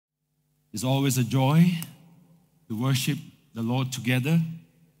It's always a joy to worship the Lord together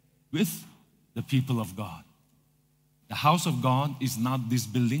with the people of God. The house of God is not this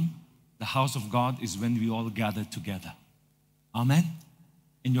building. The house of God is when we all gather together. Amen?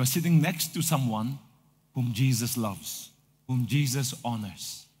 And you're sitting next to someone whom Jesus loves, whom Jesus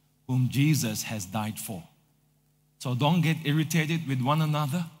honors, whom Jesus has died for. So don't get irritated with one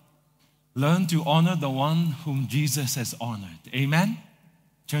another. Learn to honor the one whom Jesus has honored. Amen?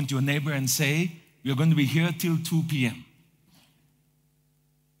 Turn to your neighbor and say, we're going to be here till 2 p.m.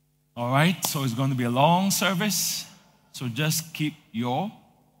 All right? So it's going to be a long service. So just keep your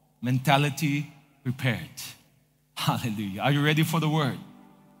mentality prepared. Hallelujah. Are you ready for the word?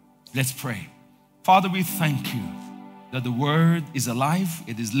 Let's pray. Father, we thank you that the word is alive,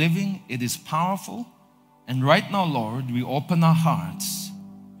 it is living, it is powerful. And right now, Lord, we open our hearts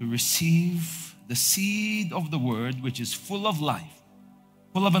to receive the seed of the word, which is full of life,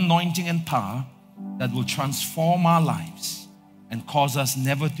 full of anointing and power that will transform our lives and cause us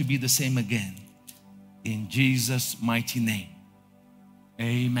never to be the same again. In Jesus' mighty name.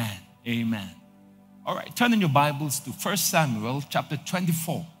 Amen. Amen. All right, turn in your Bibles to 1 Samuel chapter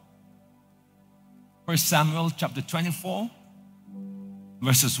 24. 1 Samuel chapter 24,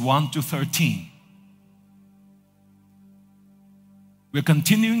 verses 1 to 13. We're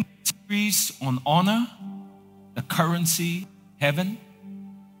continuing the series on honor, the currency, heaven.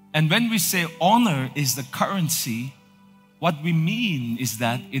 And when we say honor is the currency, what we mean is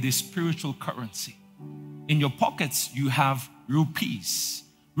that it is spiritual currency. In your pockets, you have rupees.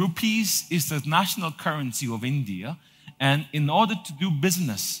 Rupees is the national currency of India. And in order to do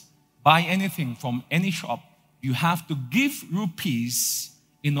business, buy anything from any shop, you have to give rupees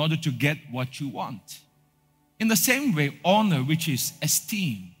in order to get what you want. In the same way, honor, which is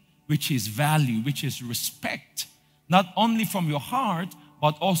esteem, which is value, which is respect, not only from your heart,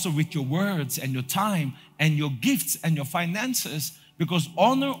 but also with your words and your time and your gifts and your finances, because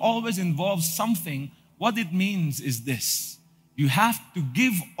honor always involves something. What it means is this: you have to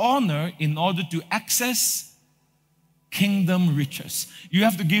give honor in order to access kingdom riches. You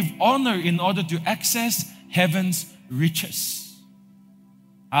have to give honor in order to access heaven's riches.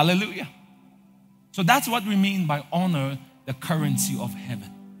 Hallelujah. So that's what we mean by honor, the currency of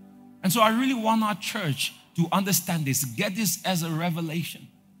heaven. And so I really want our church to understand this, get this as a revelation,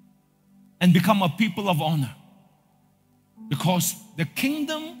 and become a people of honor. Because the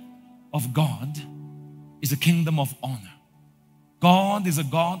kingdom of God is a kingdom of honor. God is a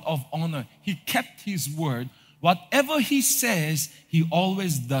God of honor. He kept His word. Whatever He says, He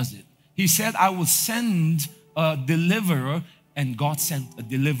always does it. He said, I will send a deliverer, and God sent a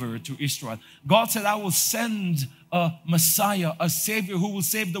deliverer to Israel. God said, I will send a Messiah, a Savior who will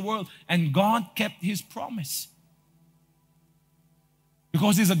save the world. And God kept His promise.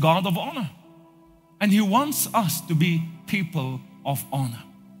 Because He's a God of honor. And He wants us to be people of honor.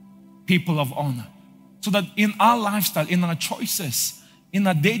 People of honor. So that in our lifestyle, in our choices, in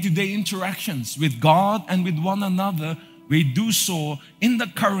our day-to-day interactions with God and with one another, we do so in the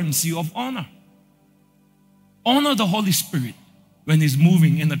currency of honor. Honor the Holy Spirit when He's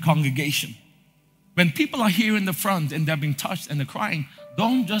moving in the congregation. When people are here in the front and they're being touched and they're crying,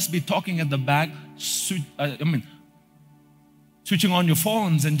 don't just be talking at the back, switching on your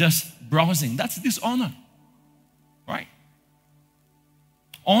phones and just browsing. That's dishonor, right?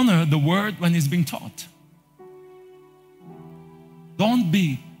 Honor the word when it's being taught. Don't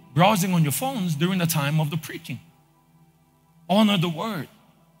be browsing on your phones during the time of the preaching. Honor the word.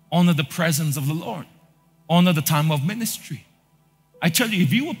 Honor the presence of the Lord. Honor the time of ministry. I tell you,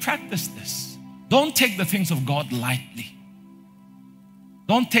 if you will practice this, don't take the things of God lightly.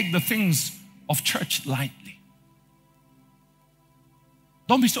 Don't take the things of church lightly.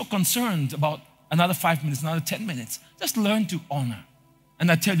 Don't be so concerned about another 5 minutes, another 10 minutes. Just learn to honor.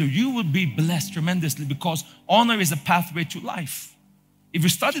 And I tell you, you will be blessed tremendously, because honor is a pathway to life. If you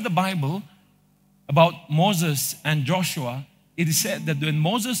study the Bible about Moses and Joshua, it is said that when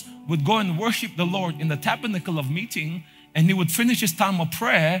Moses would go and worship the Lord in the tabernacle of meeting, and he would finish his time of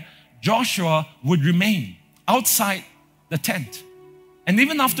prayer, Joshua would remain outside the tent. And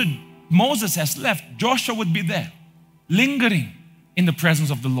even after Moses has left, Joshua would be there, lingering in the presence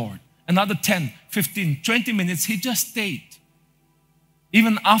of the Lord. Another 10, 15, 20 minutes, he just stayed,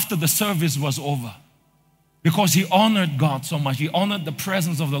 even after the service was over, because he honored God so much. He honored the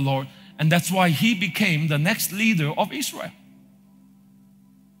presence of the Lord, and that's why he became the next leader of Israel.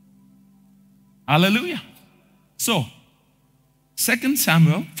 Hallelujah. So, 1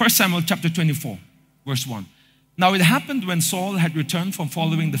 Samuel chapter 24, verse 1. Now it happened when Saul had returned from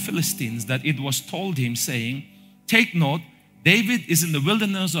following the Philistines that it was told him, saying, take note, David is in the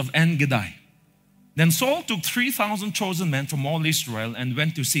wilderness of En-Gedi. Then Saul took 3,000 chosen men from all Israel and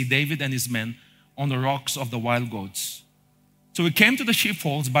went to see David and his men on the rocks of the wild goats. So he came to the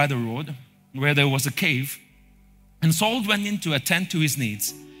sheepfolds by the road where there was a cave, and Saul went in to attend to his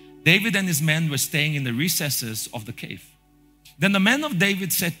needs. David and his men were staying in the recesses of the cave. Then the men of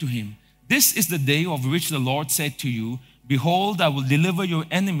David said to him, "This is the day of which the Lord said to you, behold, I will deliver your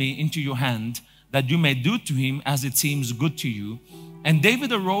enemy into your hand, that you may do to him as it seems good to you." And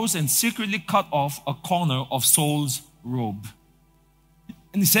David arose and secretly cut off a corner of Saul's robe.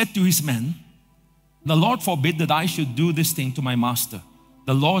 And he said to his men, "The Lord forbid that I should do this thing to my master,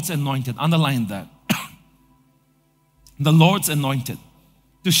 the Lord's anointed." Underline that. The Lord's anointed.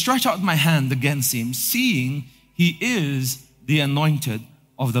 "To stretch out my hand against him, seeing he is the anointed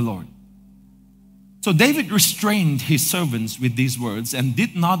of the Lord." So David restrained his servants with these words and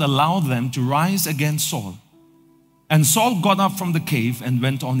did not allow them to rise against Saul. And Saul got up from the cave and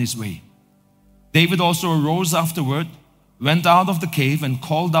went on his way. David also arose afterward, went out of the cave and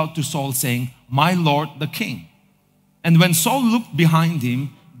called out to Saul, saying, "My Lord the king." And when Saul looked behind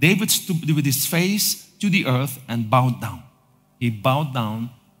him, David stooped with his face to the earth and bowed down. He bowed down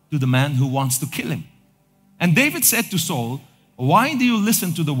to the man who wants to kill him. And David said to Saul, "Why do you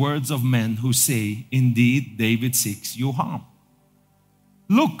listen to the words of men who say, 'Indeed, David seeks you harm'?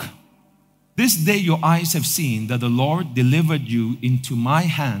 Look, this day your eyes have seen that the Lord delivered you into my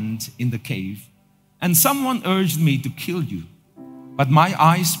hand in the cave, and someone urged me to kill you. But my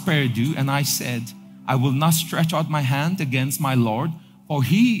eyes spared you, and I said, I will not stretch out my hand against my Lord, for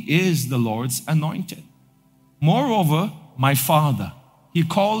he is the Lord's anointed. Moreover, my father," he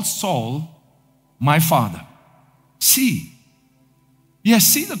called Saul my father, "see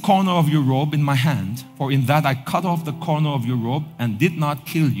the corner of your robe in my hand, for in that I cut off the corner of your robe and did not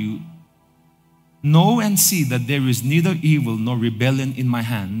kill you. Know and see that there is neither evil nor rebellion in my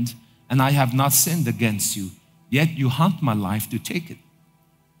hand, and I have not sinned against you, yet you hunt my life to take it.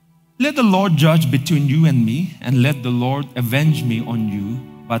 Let the Lord judge between you and me, and let the Lord avenge me on you,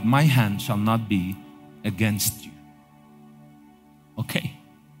 but my hand shall not be against you." Okay,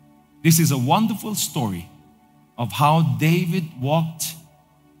 this is a wonderful story of how David walked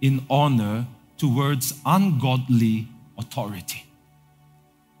in honor towards ungodly authority.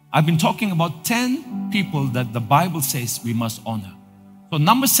 I've been talking about 10 people that the Bible says we must honor. So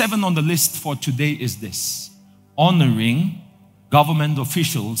number 7 on the list for today is this: honoring government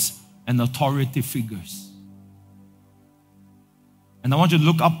officials and authority figures. And I want you to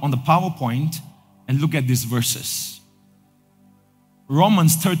look up on the PowerPoint and look at these verses.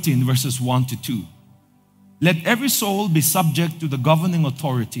 Romans 13 verses 1 to 2. "Let every soul be subject to the governing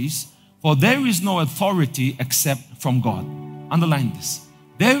authorities, for there is no authority except from God." Underline this.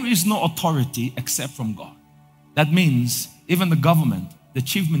 There is no authority except from God. That means even the government, the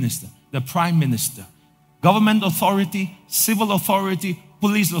chief minister, the prime minister, government authority, civil authority,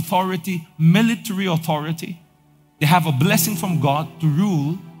 police authority, military authority, they have a blessing from God to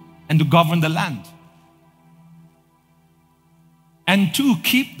rule and to govern the land, and to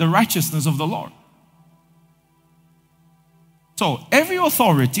keep the righteousness of the Lord. So every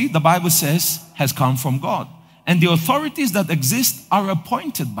authority, the Bible says, has come from God. And the authorities that exist are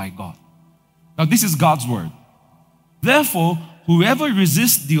appointed by God. Now this is God's word. Therefore, whoever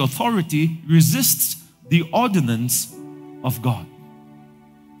resists the authority resists the ordinance of God.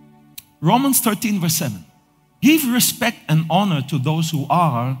 Romans 13 verse 7. "Give respect and honor to those who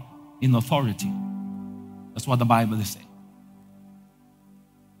are in authority." That's what the Bible is saying.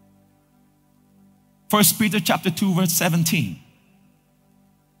 1 Peter chapter 2 verse 17.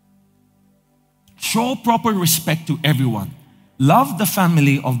 "Show proper respect to everyone. Love the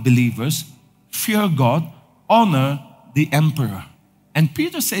family of believers. Fear God. Honor the emperor." And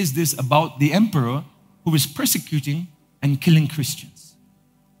Peter says this about the emperor who is persecuting and killing Christians.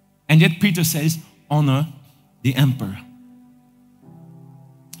 And yet Peter says, honor the emperor.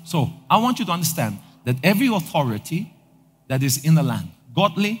 So I want you to understand that every authority that is in the land,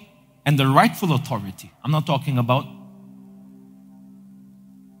 godly and the rightful authority, I'm not talking about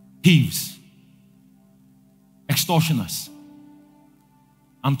thieves, extortioners.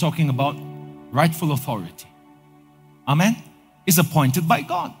 I'm talking about rightful authority. Amen? Is appointed by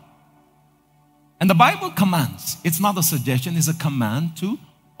God. And the Bible commands, it's not a suggestion, it's a command to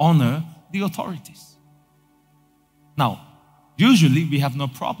honor the authorities. Now, usually we have no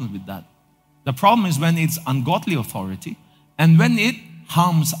problem with that. The problem is when it's ungodly authority and when it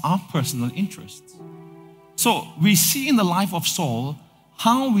harms our personal interests. So we see in the life of Saul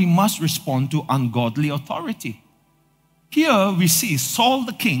how we must respond to ungodly authority. Here we see Saul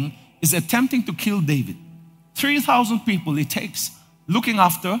the king is attempting to kill David. 3,000 people it takes looking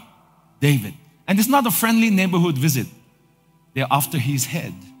after David. And it's not a friendly neighborhood visit. They're after his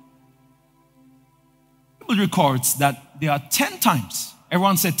head. The Bible records that there are 10 times,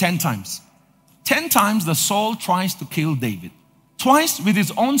 everyone said 10 times. 10 times the Saul tries to kill David. Twice with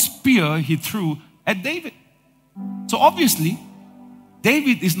his own spear he threw at David. So obviously,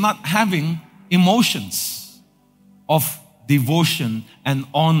 David is not having emotions of devotion and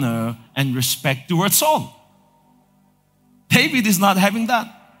honor and respect towards Saul. David is not having that.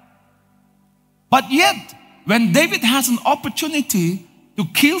 But yet, when David has an opportunity to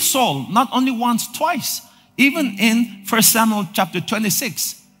kill Saul, not only once, twice, even in 1 Samuel chapter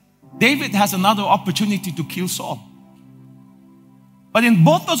 26, David has another opportunity to kill Saul. But in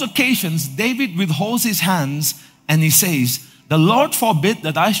both those occasions, David withholds his hands and he says, "The Lord forbid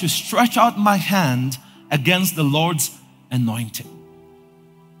that I should stretch out my hand against the Lord's anointed."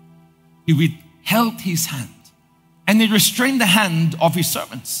 He withheld his hand and he restrained the hand of his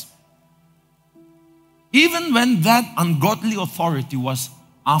servants. Even when that ungodly authority was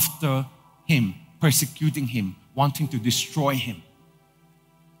after him, persecuting him, wanting to destroy him.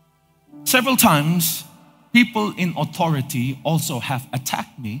 Several times, people in authority also have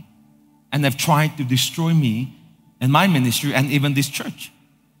attacked me and have tried to destroy me and my ministry and even this church.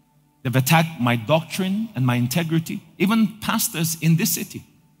 They've attacked my doctrine and my integrity, even pastors in this city,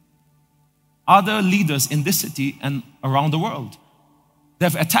 other leaders in this city and around the world.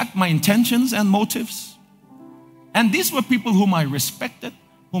 They've attacked my intentions and motives. And these were people whom I respected,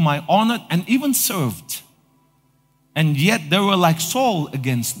 whom I honored and even served. And yet they were like Saul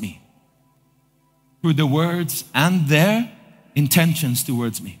against me through the words and their intentions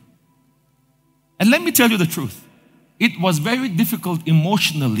towards me. And let me tell you the truth. It was very difficult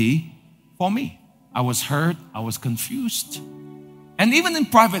emotionally for me. I was hurt, I was confused. And even in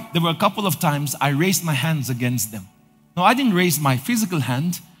private, there were a couple of times I raised my hands against them. No, I didn't raise my physical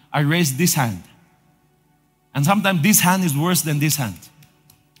hand, I raised this hand. And sometimes this hand is worse than this hand.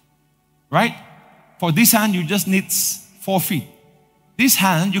 Right? For this hand, you just need 4 feet. This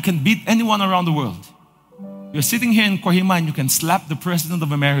hand, you can beat anyone around the world. You're sitting here in Kohima and you can slap the President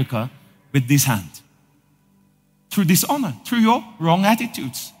of America with this hand. Through dishonor, through your wrong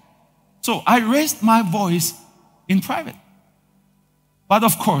attitudes. So I raised my voice in private. But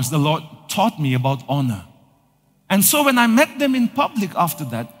of course, the Lord taught me about honor. And so when I met them in public after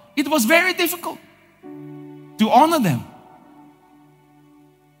that, it was very difficult to honor them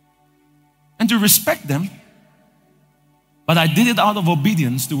and to respect them. But I did it out of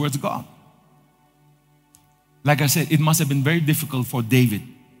obedience towards God. Like I said, it must have been very difficult for David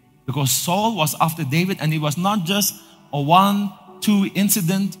because Saul was after David and it was not just a 1-2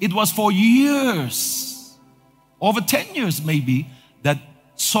 incident. It was for years, over 10 years maybe, that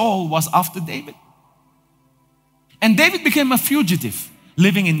Saul was after David. And David became a fugitive,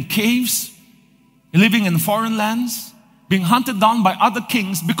 living in caves, living in foreign lands, being hunted down by other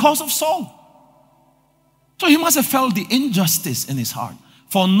kings because of Saul. So he must have felt the injustice in his heart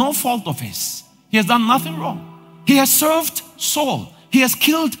for no fault of his. He has done nothing wrong. He has served Saul. He has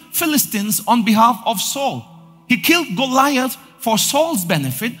killed Philistines on behalf of Saul. He killed Goliath for Saul's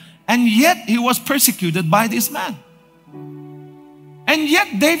benefit, and yet he was persecuted by this man. And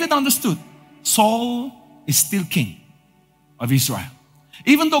yet David understood Saul is still king of Israel.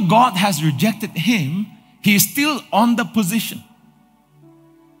 Even though God has rejected him, he is still on the position.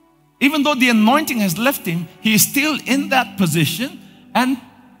 Even though the anointing has left him, he is still in that position. And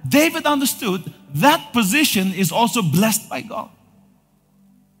David understood that position is also blessed by God.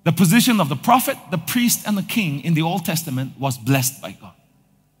 The position of the prophet, the priest, and the king in the Old Testament was blessed by God.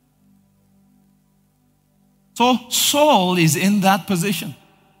 So Saul is in that position.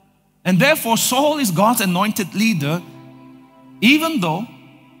 And therefore Saul is God's anointed leader, even though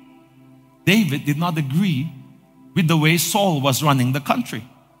David did not agree with the way Saul was running the country.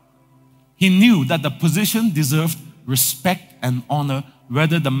 He knew that the position deserved respect and honor,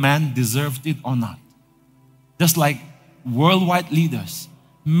 whether the man deserved it or not. Just like worldwide leaders.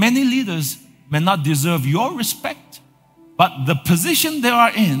 Many leaders may not deserve your respect, but the position they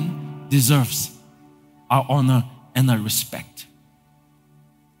are in deserves our honor and our respect.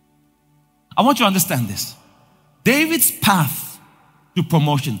 I want you to understand this. David's path to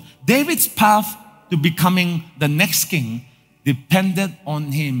promotion, David's path to becoming the next king depended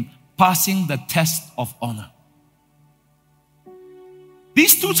on him passing the test of honor.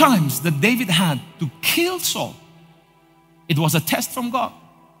 These 2 times that David had to kill Saul, it was a test from God.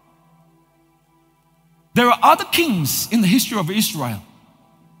 There are other kings in the history of Israel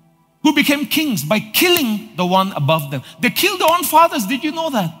who became kings by killing the one above them. They killed their own fathers. Did you know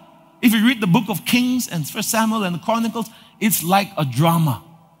that? If you read the book of Kings and 1 Samuel and the Chronicles, it's like a drama.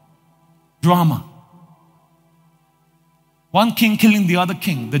 Drama. One king killing the other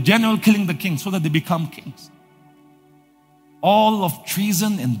king, the general killing the king so that they become kings. All of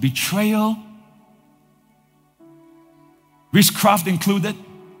treason and betrayal, witchcraft included.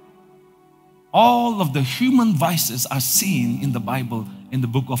 All of the human vices are seen in the Bible in the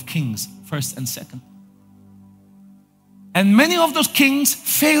book of Kings, 1st and 2nd. And many of those kings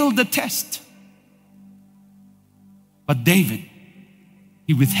failed the test. But David,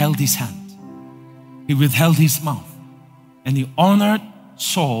 he withheld his hand. He withheld his mouth. And he honored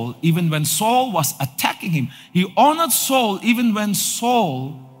Saul even when Saul was attacking him. He honored Saul even when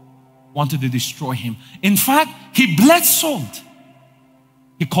Saul wanted to destroy him. In fact, he blessed Saul.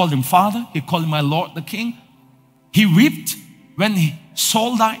 He called him father. He called him my Lord the King. He wept when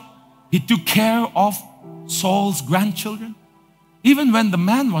Saul died. He took care of Saul's grandchildren. Even when the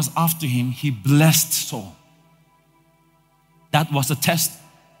man was after him, he blessed Saul. That was a test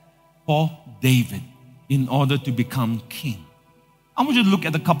for David in order to become king. I want you to look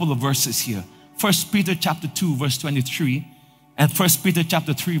at a couple of verses here. 1 Peter chapter 2 verse 23 and 1 Peter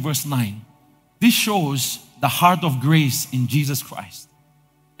chapter 3 verse 9. This shows the heart of grace in Jesus Christ.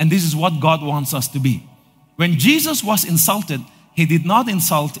 And this is what God wants us to be. When Jesus was insulted, he did not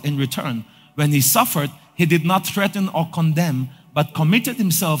insult in return. When he suffered, he did not threaten or condemn, but committed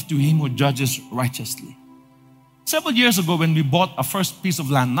himself to him who judges righteously. Several years ago, when we bought a first piece of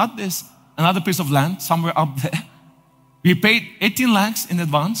land, not this, another piece of land somewhere up there, we paid 18 lakhs in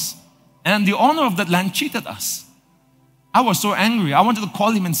advance, and the owner of that land cheated us. I was so angry. I wanted to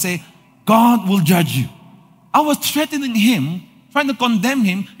call him and say, God will judge you. I was threatening him, trying to condemn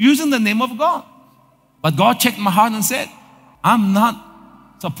him using the name of God. But God checked my heart and said, I'm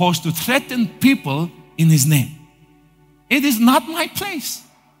not supposed to threaten people in his name. It is not my place.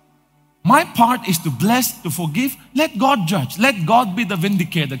 My part is to bless, to forgive. Let God judge. Let God be the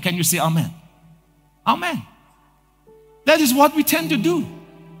vindicator. Can you say amen? Amen. That is what we tend to do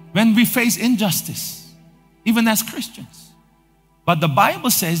when we face injustice, even as Christians. But the Bible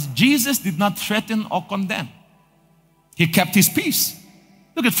says Jesus did not threaten or condemn. He kept his peace.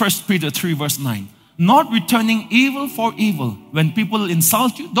 Look at 1 Peter 3 verse 9. Not returning evil for evil. When people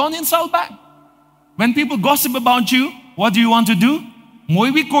insult you, don't insult back. When people gossip about you, what do you want to do?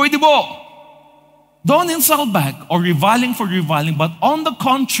 Don't insult back or reviling for reviling, but on the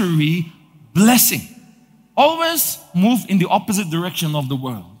contrary, blessing. Always move in the opposite direction of the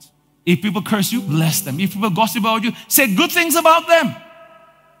world. If people curse you, bless them. If people gossip about you, say good things about them.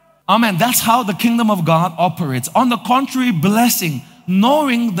 Amen. That's how the kingdom of God operates. On the contrary, blessing,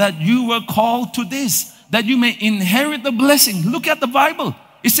 knowing that you were called to this, that you may inherit the blessing. Look at the Bible.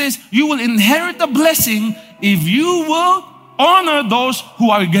 It says you will inherit the blessing if you will honor those who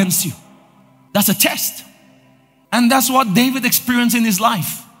are against you. That's a test. And that's what David experienced in his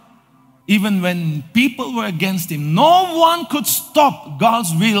life. Even when people were against him, no one could stop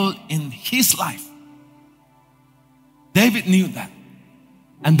God's will in his life. David knew that.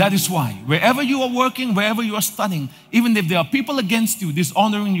 And that is why, wherever you are working, wherever you are studying, even if there are people against you,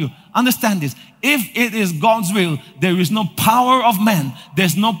 dishonoring you, understand this. If it is God's will, there is no power of man,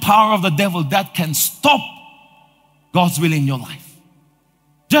 there's no power of the devil that can stop God's will in your life.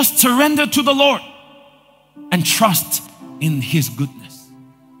 Just surrender to the Lord and trust in his goodness.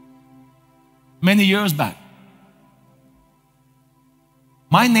 Many years back,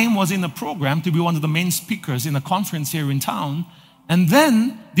 my name was in a program to be one of the main speakers in a conference here in town. And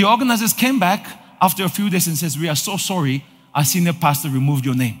then the organizers came back after a few days and says, we are so sorry, our senior pastor removed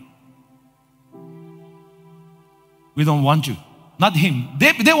your name. We don't want you. Not him.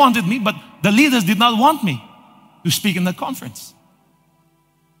 They wanted me, but the leaders did not want me to speak in the conference.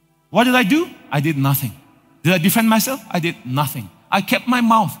 What did I do? I did nothing. Did I defend myself? I did nothing. I kept my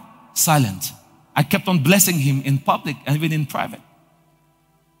mouth silent. I kept on blessing him in public and even in private.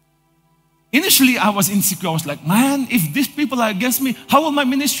 Initially, I was insecure. I was like, man, if these people are against me, how will my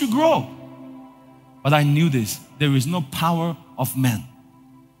ministry grow? But I knew this. There is no power of man.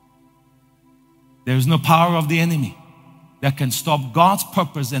 There is no power of the enemy that can stop God's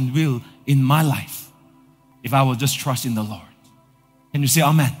purpose and will in my life if I will just trust in the Lord. Can you say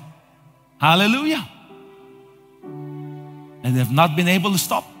amen? Hallelujah. And they've not been able to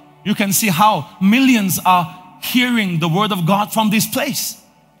stop. You can see how millions are hearing the word of God from this place.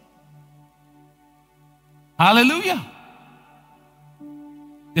 Hallelujah.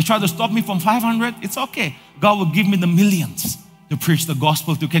 They try to stop me from 500. It's okay. God will give me the millions to preach the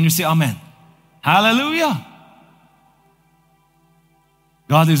gospel to. Can you say amen? Hallelujah.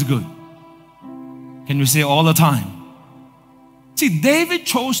 God is good. Can you say all the time? See, David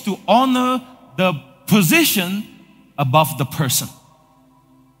chose to honor the position above the person.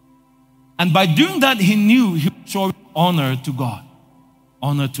 And by doing that, he knew he would show honor to God.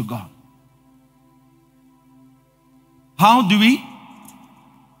 Honor to God. How do we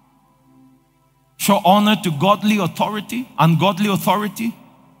show honor to godly authority, ungodly authority?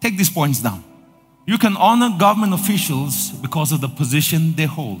 Take these points down. You can honor government officials because of the position they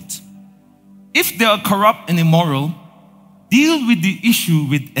hold. If they are corrupt and immoral, deal with the issue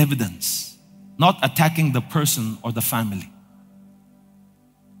with evidence, not attacking the person or the family.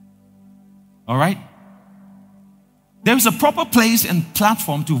 All right? There is a proper place and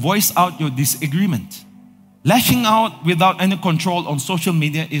platform to voice out your disagreement. Lashing out without any control on social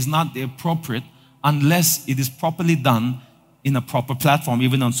media is not appropriate unless it is properly done in a proper platform,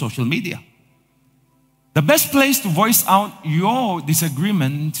 even on social media. The best place to voice out your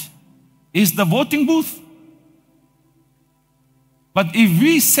disagreement is the voting booth. But if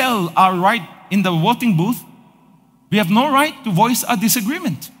we sell our right in the voting booth, we have no right to voice our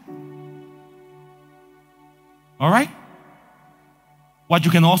disagreement. All right? What you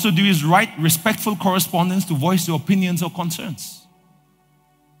can also do is write respectful correspondence to voice your opinions or concerns,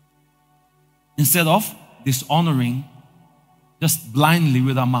 instead of dishonoring just blindly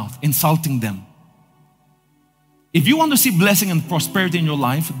with our mouth, insulting them. If you want to see blessing and prosperity in your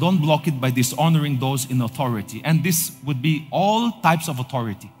life, don't block it by dishonoring those in authority. And this would be all types of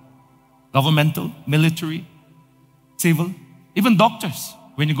authority. Governmental, military, civil, even doctors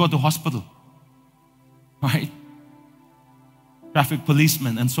when you go to hospital. Right? Traffic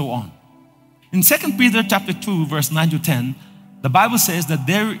policemen and so on. In 2 Peter chapter 2, verse 9 to 10, the Bible says that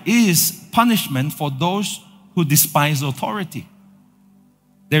there is punishment for those who despise authority.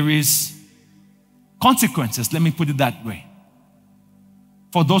 There is consequences, let me put it that way,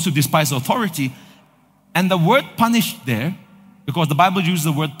 for those who despise authority. And the word punish there, because the Bible uses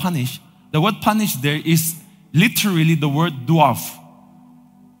the word punish, the word punish there is literally the word dwarf.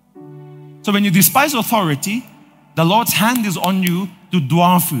 So when you despise authority, the Lord's hand is on you to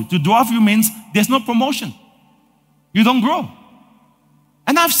dwarf you. To dwarf you means there's no promotion. You don't grow.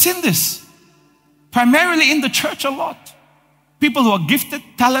 And I've seen this primarily in the church a lot. People who are gifted,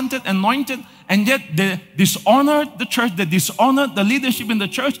 talented, anointed, and yet they dishonor the church, they dishonor the leadership in the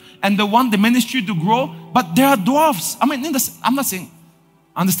church, and they want the ministry to grow, but they are dwarfs. I mean, I'm not saying,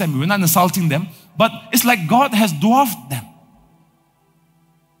 understand me, we're not insulting them, but it's like God has dwarfed them.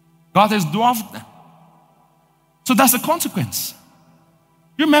 God has dwarfed them. So that's the consequence.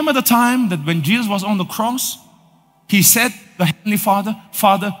 You remember the time that when Jesus was on the cross, he said to the Heavenly Father,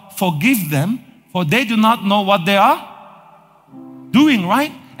 Father, forgive them, for they do not know what they are doing,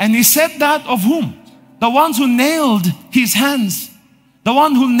 right? And he said that of whom? The ones who nailed his hands, the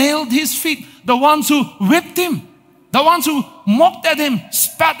one who nailed his feet, the ones who whipped him, the ones who mocked at him,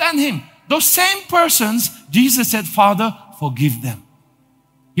 spat at him. Those same persons, Jesus said, Father, forgive them.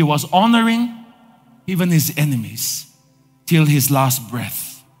 He was honoring even his enemies till his last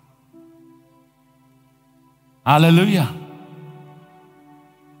breath. Hallelujah.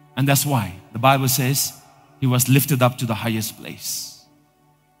 And that's why the Bible says he was lifted up to the highest place.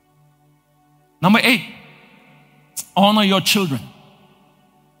 Number 8, honor your children.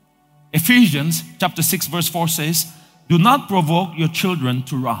 Ephesians chapter 6 verse 4 says, do not provoke your children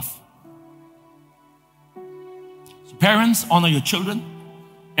to wrath. So parents, honor your children.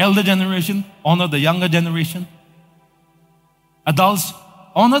 Elder generation, honor the younger generation. Adults,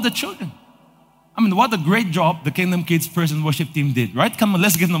 honor the children. I mean, what a great job the Kingdom Kids Praise and Worship team did, right? Come on,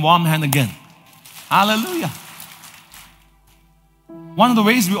 let's give them a warm hand again. Hallelujah. One of the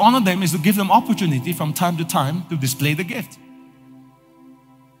ways we honor them is to give them opportunity from time to time to display the gift.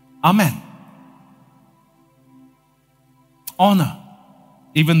 Amen. Honor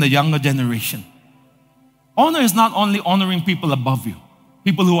even the younger generation. Honor is not only honoring people above you,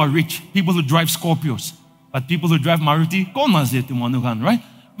 people who are rich, people who drive Scorpios, but people who drive Maruti, right?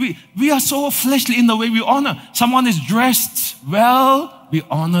 We are so fleshly in the way we honor. Someone is dressed well, we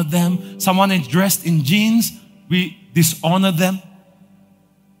honor them. Someone is dressed in jeans, we dishonor them.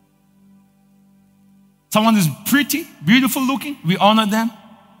 Someone is pretty, beautiful looking, we honor them.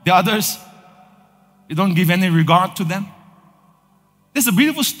 The others, we don't give any regard to them. There's a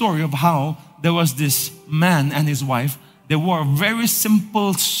beautiful story of how there was this man and his wife. They wore a very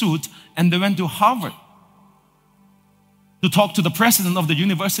simple suit and they went to Harvard to talk to the president of the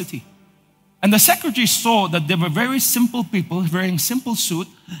university. And the secretary saw that they were very simple people wearing simple suit,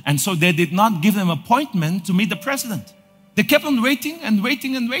 and so they did not give them an appointment to meet the president. They kept on waiting and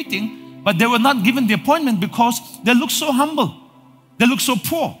waiting and waiting, but they were not given the appointment because they looked so humble. They looked so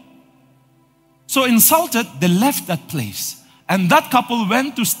poor. So insulted, they left that place. And that couple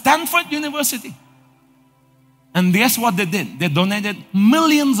went to Stanford University. And guess what they did? They donated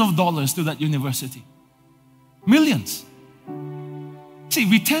millions of dollars to that university. Millions. See,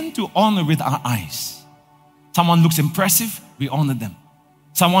 we tend to honor with our eyes. Someone looks impressive, we honor them.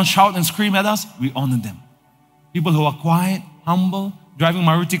 Someone shout and scream at us, we honor them. People who are quiet, humble, driving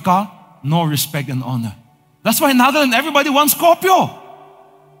Maruti car, no respect and honor. That's why in Netherlands, everybody wants Scorpio.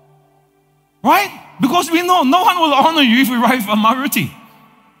 Right? Because we know no one will honor you if you drive a Maruti.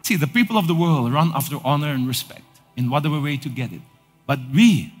 See, the people of the world run after honor and respect in whatever way to get it. But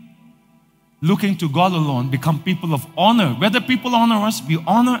we, looking to God alone, become people of honor. Whether people honor us, we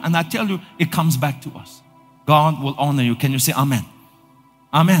honor, and I tell you, it comes back to us. God will honor you. Can you say amen?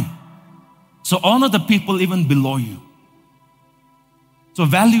 Amen. So honor the people even below you. So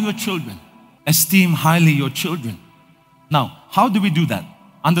value your children. Esteem highly your children. Now, how do we do that?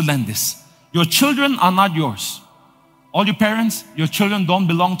 Underline this. Your children are not yours. All you parents, your children don't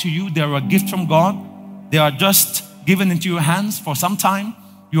belong to you. They are a gift from God. They are just given into your hands for some time.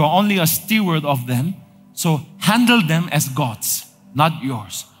 You are only a steward of them. So handle them as God's, not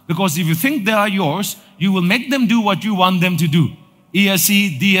yours. Because if you think they are yours, you will make them do what you want them to do.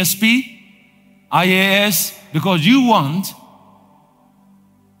 ESC, DSP, IAS, because you want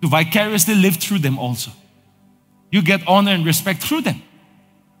to vicariously live through them also. You get honor and respect through them.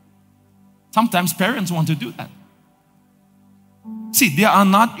 Sometimes parents want to do that. See, they are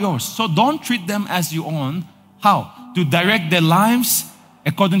not yours. So don't treat them as you own. How? To direct their lives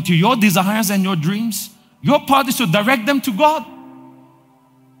according to your desires and your dreams. Your part is to direct them to God.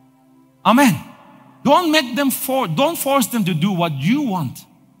 Amen. Don't force them to do what you want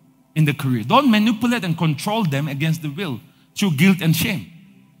in the career. Don't manipulate and control them against the will through guilt and shame.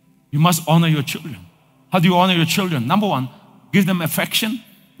 You must honor your children. How do you honor your children? Number one, give them affection.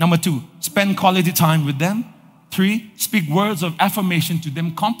 Number two, spend quality time with them. 3, speak words of affirmation to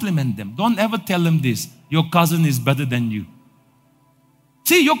them, compliment them. Don't ever tell them this, your cousin is better than you.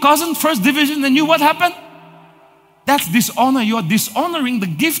 See, your cousin first division than you, what happened? That's dishonor. You're dishonoring the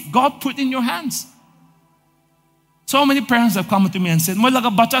gift God put in your hands. So many parents have come to me and said,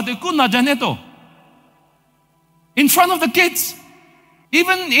 in front of the kids.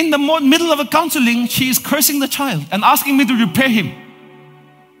 Even in the middle of a counseling, she is cursing the child and asking me to repair him.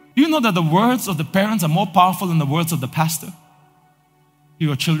 Do you know that the words of the parents are more powerful than the words of the pastor to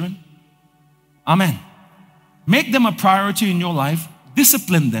your children? Amen. Make them a priority in your life.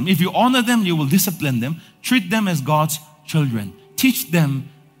 Discipline them. If you honor them, you will discipline them. Treat them as God's children. Teach them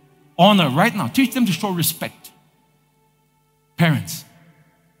honor right now. Teach them to show respect. Parents.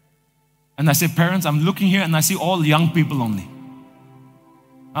 And I say parents, I'm looking here and I see all young people only.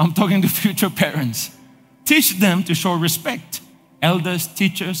 I'm talking to future parents. Teach them to show respect. Elders,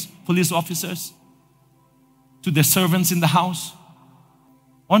 teachers, police officers, to the servants in the house.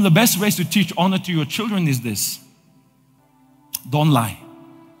 One of the best ways to teach honor to your children is this. Don't lie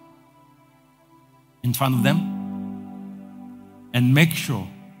in front of them, and make sure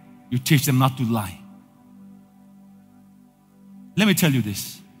you teach them not to lie. Let me tell you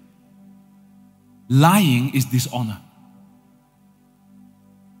this. Lying is dishonor.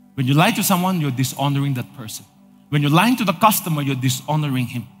 When you lie to someone, you're dishonoring that person. When you're lying to the customer, you're dishonoring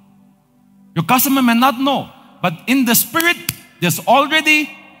him. Your customer may not know, but in the spirit, there's already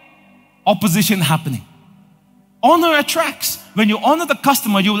opposition happening. Honor attracts. When you honor the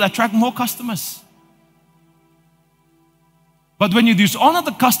customer, you will attract more customers. But when you dishonor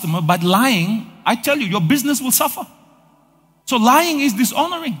the customer by lying, I tell you, your business will suffer. So lying is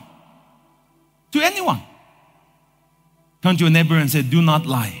dishonoring to anyone. Turn to your neighbor and say, do not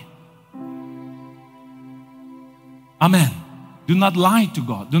lie. Amen. Do not lie to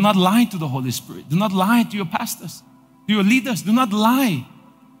God. Do not lie to the Holy Spirit. Do not lie to your pastors, to your leaders. Do not lie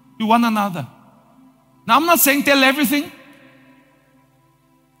to one another. Now, I'm not saying tell everything.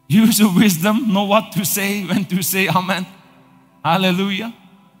 Use your wisdom. Know what to say, when to say. Amen. Hallelujah.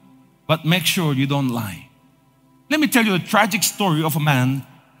 But make sure you don't lie. Let me tell you a tragic story of a man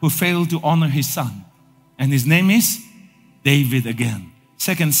who failed to honor his son. And his name is David again.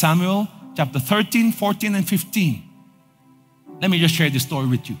 2 Samuel chapter 13, 14, and 15. Let me just share this story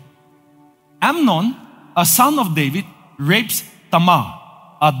with you. Amnon, a son of David, rapes Tamar,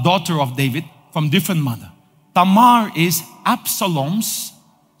 a daughter of David from different mother. Tamar is Absalom's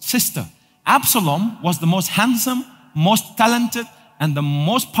sister. Absalom was the most handsome, most talented, and the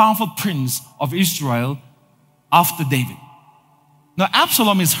most powerful prince of Israel after David. Now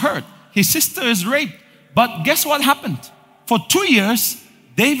Absalom is hurt. His sister is raped. But guess what happened? For 2 years,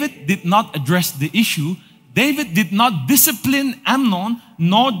 David did not address the issue. David did not discipline Amnon,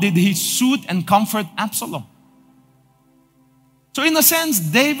 nor did he soothe and comfort Absalom. So in a sense,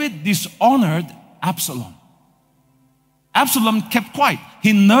 David dishonored Absalom. Absalom kept quiet.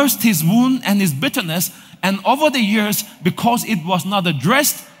 He nursed his wound and his bitterness, and over the years, because it was not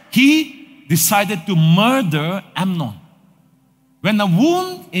addressed, he decided to murder Amnon. When a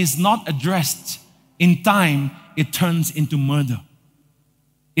wound is not addressed in time, it turns into murder.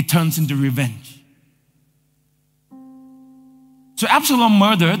 It turns into revenge. So Absalom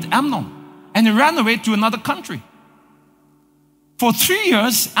murdered Amnon, and he ran away to another country. For 3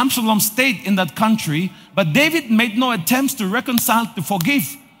 years, Absalom stayed in that country, but David made no attempts to reconcile, to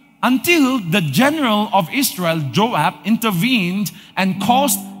forgive, until the general of Israel, Joab, intervened and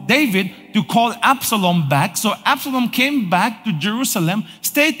caused David to call Absalom back. So Absalom came back to Jerusalem,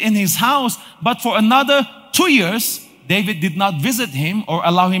 stayed in his house, but for another 2 years, David did not visit him or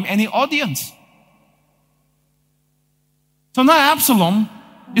allow him any audience. So now Absalom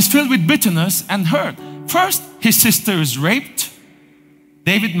is filled with bitterness and hurt. First, his sister is raped.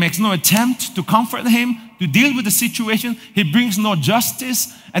 David makes no attempt to comfort him, to deal with the situation. He brings no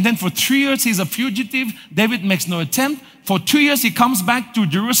justice. And then for 3 years, he's a fugitive. David makes no attempt. For 2 years, he comes back to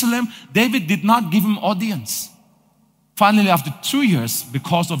Jerusalem. David did not give him audience. Finally, after 2 years,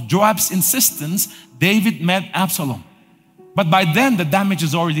 because of Joab's insistence, David met Absalom. But by then, the damage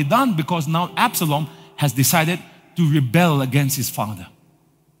is already done, because now Absalom has decided to rebel against his father.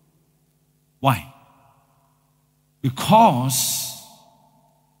 Why? Because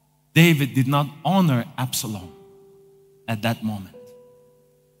David did not honor Absalom at that moment.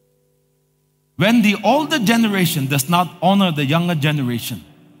 When the older generation does not honor the younger generation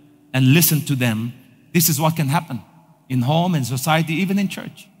and listen to them, this is what can happen in home, in society, even in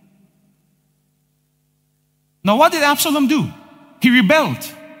church. Now, what did Absalom do? He rebelled.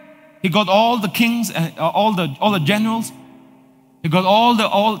 He got all the kings, all the generals. He got all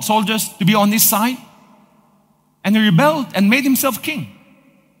the soldiers to be on his side. And he rebelled and made himself king.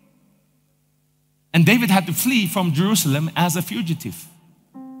 And David had to flee from Jerusalem as a fugitive.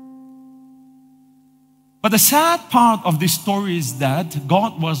 But the sad part of this story is that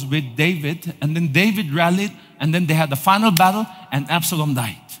God was with David, and then David rallied, and then they had the final battle, and Absalom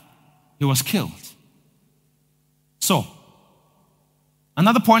died. He was killed. So,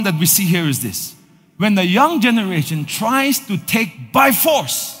 another point that we see here is this. When the young generation tries to take by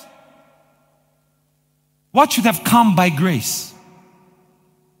force what should have come by grace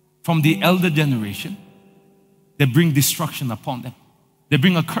from the elder generation, they bring destruction upon them. They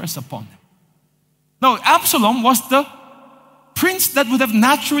bring a curse upon them. Now, Absalom was the prince that would have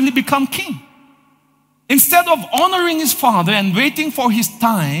naturally become king. Instead of honoring his father and waiting for his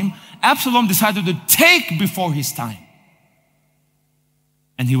time, Absalom decided to take before his time.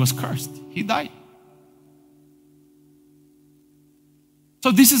 And he was cursed. He died.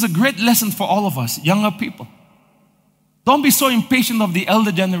 So this is a great lesson for all of us, younger people. Don't be so impatient of the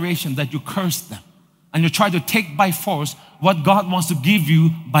elder generation that you curse them and you try to take by force what God wants to give you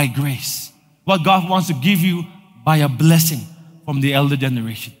by grace, what God wants to give you by a blessing from the elder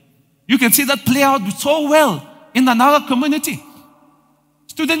generation. You can see that play out so well in another community.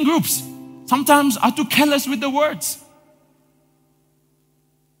 Student groups sometimes are too careless with the words.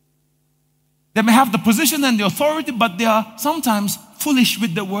 They may have the position and the authority, but they are sometimes foolish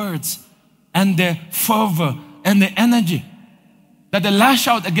with the words and their fervor and the energy that they lash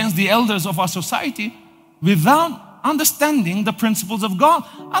out against the elders of our society without understanding the principles of God.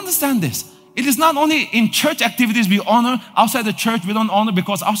 Understand this. It is not only in church activities we honor. Outside the church we don't honor,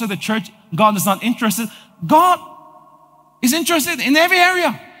 because outside the church God is not interested. God is interested in every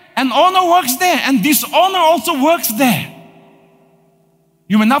area, and honor works there, and dishonor also works there.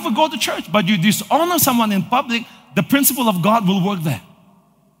 You may never go to church, but you dishonor someone in public, the principle of God will work there.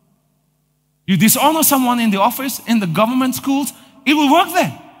 You dishonor someone in the office, in the government schools, it will work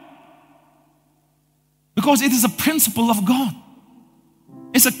there. Because it is a principle of God.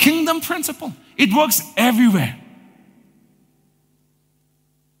 It's a kingdom principle. It works everywhere.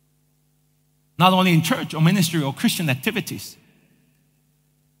 Not only in church or ministry or Christian activities.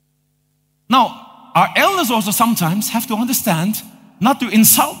 Now, our elders also sometimes have to understand not to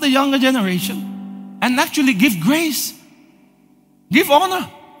insult the younger generation and actually give grace, give honor.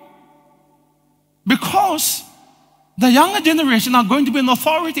 Because the younger generation are going to be an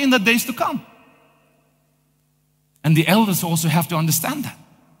authority in the days to come. And the elders also have to understand that.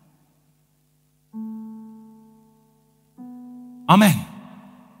 Amen.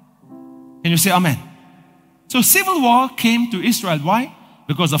 Can you say amen? So civil war came to Israel. Why?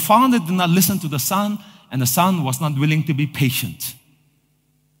 Because the father did not listen to the son, and the son was not willing to be patient.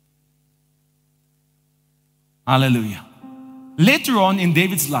 Hallelujah. Later on in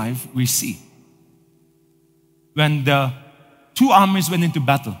David's life, we see when the two armies went into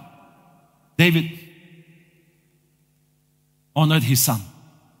battle. David honored his son.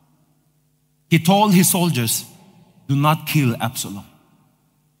 He told his soldiers, do not kill Absalom.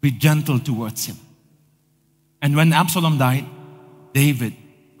 Be gentle towards him. And when Absalom died, David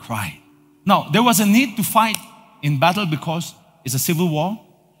cried. Now, there was a need to fight in battle because it's a civil war,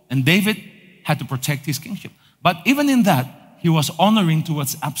 and David had to protect his kingship. But even in that, he was honoring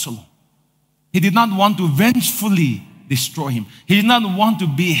towards Absalom. He did not want to vengefully destroy him. He did not want to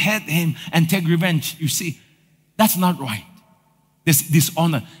behead him and take revenge. You see, that's not right. This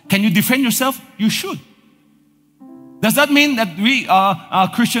dishonor. Can you defend yourself? You should. Does that mean that we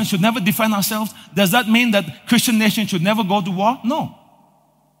Christians should never defend ourselves? Does that mean that Christian nations should never go to war? No.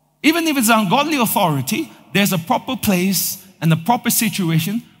 Even if it's ungodly authority, there's a proper place and a proper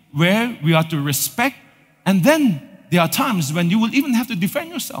situation where we are to respect, and then there are times when you will even have to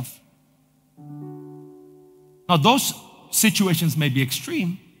defend yourself. Now, those situations may be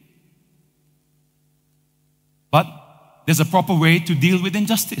extreme, but there's a proper way to deal with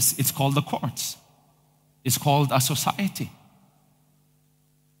injustice. It's called the courts. It's called a society.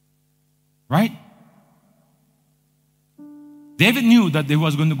 Right? David knew that they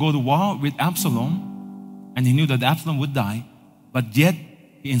was going to go to war with Absalom, and he knew that Absalom would die, but yet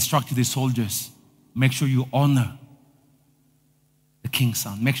he instructed his soldiers, make sure you honor the king's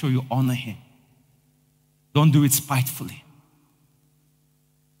son. Make sure you honor him. Don't do it spitefully.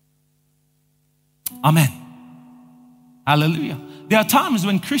 Amen. Hallelujah. There are times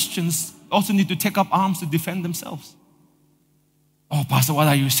when Christians also need to take up arms to defend themselves. Oh, Pastor, what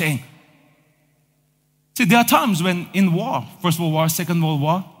are you saying? See, there are times when in war, First World War, Second World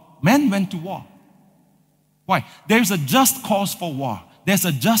War, men went to war. Why? There's a just cause for war. There's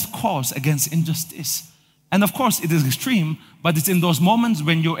a just cause against injustice. And of course, it is extreme, but it's in those moments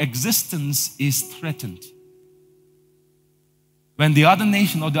when your existence is threatened. When the other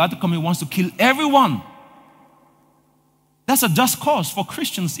nation or the other community wants to kill everyone, that's a just cause for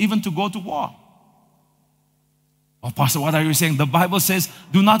Christians even to go to war. Oh, Pastor, what are you saying? The Bible says,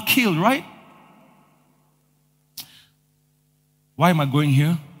 do not kill, right? Why am I going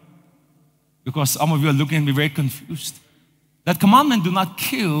here? Because some of you are looking at me very confused. That commandment, do not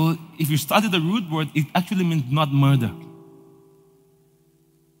kill, if you study the root word, it actually means not murder.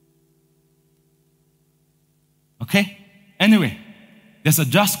 Okay? Anyway, there's a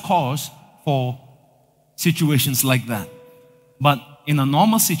just cause for situations like that. But in a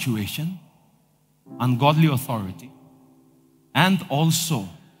normal situation, ungodly authority, and also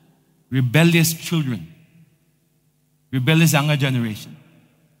rebellious children, rebellious younger generation,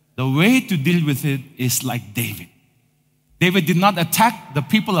 the way to deal with it is like David. David did not attack the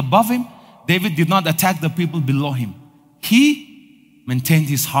people above him. David did not attack the people below him. He maintained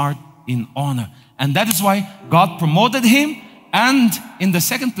his heart in honor. And that is why God promoted him. And in the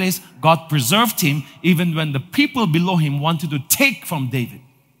second place, God preserved him even when the people below him wanted to take from David.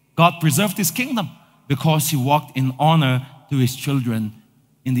 God preserved his kingdom because he walked in honor to his children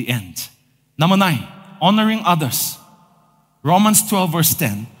in the end. Number 9, honoring others. Romans 12 verse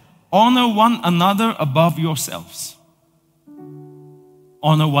 10. Honor one another above yourselves.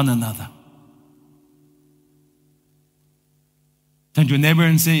 Honor one another. Turn to your neighbor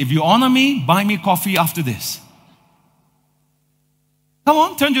and say, if you honor me, buy me coffee after this. Come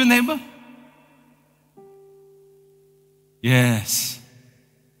on, turn to your neighbor. Yes.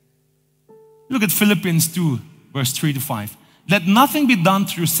 Look at Philippians 2, verse 3 to 5. Let nothing be done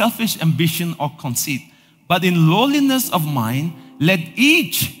through selfish ambition or conceit, but in lowliness of mind, let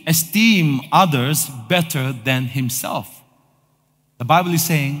each esteem others better than himself. The Bible is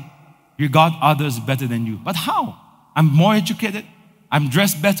saying, regard others better than you. But how? I'm more educated. I'm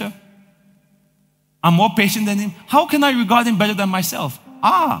dressed better. I'm more patient than him. How can I regard him better than myself?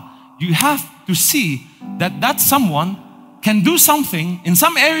 You have to see that someone can do something in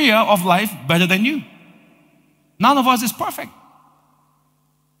some area of life better than you. None of us is perfect.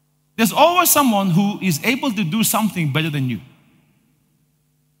 There's always someone who is able to do something better than you,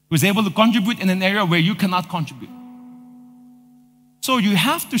 who is able to contribute in an area where you cannot contribute. So you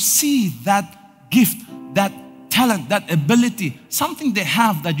have to see that gift, that talent, that ability, something they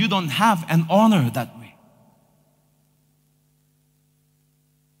have that you don't have, and honor that way.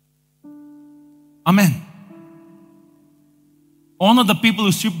 Amen. Honor the people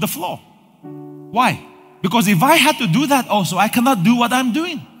who sweep the floor. Why? Because if I had to do that also, I cannot do what I'm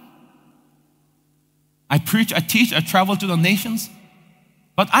doing. I preach, I teach, I travel to the nations,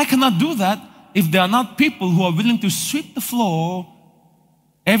 but I cannot do that if there are not people who are willing to sweep the floor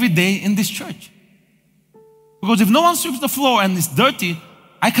every day in this church. Because if no one sweeps the floor and it's dirty,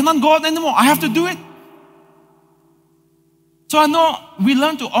 I cannot go out anymore. I have to do it. So I know we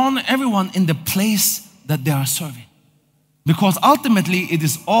learn to honor everyone in the place that they are serving. Because ultimately, it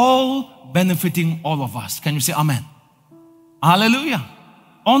is all benefiting all of us. Can you say amen? Hallelujah.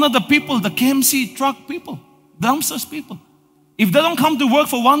 Honor the people, the KMC truck people, dumpsters people. If they don't come to work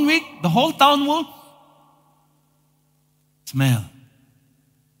for 1 week, the whole town will smell.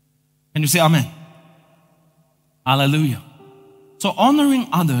 Can you say amen? Hallelujah. So honoring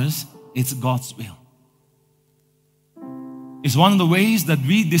others, it's God's will. It's one of the ways that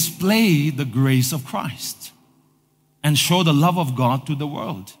we display the grace of Christ and show the love of God to the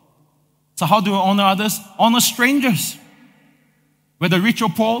world. So how do we honor others? Honor strangers. Whether rich or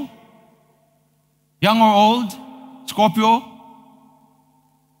poor, young or old, Scorpio,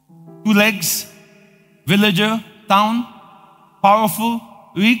 two legs, villager, town, powerful,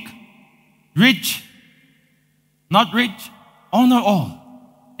 weak, rich, not rich, honor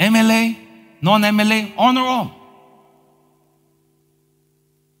all. MLA, non-MLA, honor all.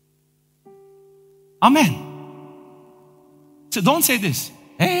 Amen. So don't say this.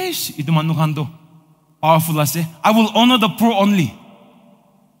 Hey, ito manukando. Powerful I say, I will honor the poor only.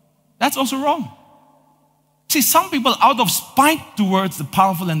 That's also wrong. See, some people out of spite towards the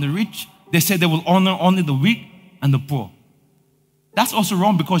powerful and the rich, they say they will honor only the weak and the poor. That's also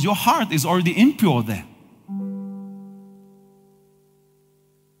wrong because your heart is already impure there.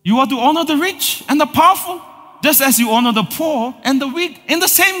 You are to honor the rich and the powerful, just as you honor the poor and the weak in the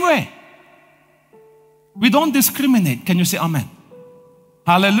same way. We don't discriminate. Can you say amen?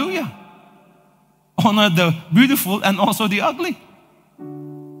 Hallelujah. Honor the beautiful and also the ugly.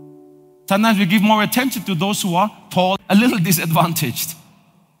 Sometimes we give more attention to those who are tall, a little disadvantaged.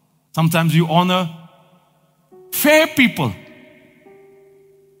 Sometimes you honor fair people.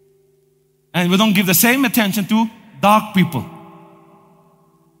 And we don't give the same attention to dark people.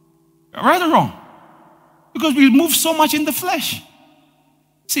 Right or wrong? Because we move so much in the flesh.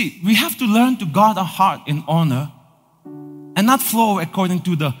 See, we have to learn to guard our heart in honor and not flow according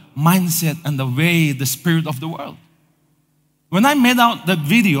to the mindset and the way, the spirit of the world. When I made out that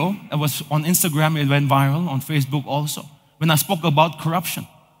video, it was on Instagram, it went viral, on Facebook also, when I spoke about corruption.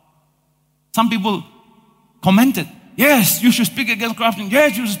 Some people commented, yes, you should speak against corruption.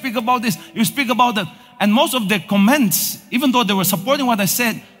 Yes, you should speak about this. You speak about that. And most of their comments, even though they were supporting what I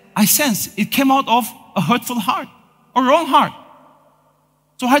said, I sensed it came out of a hurtful heart or wrong heart.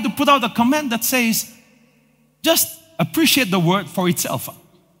 So I had to put out a comment that says, just appreciate the word for itself.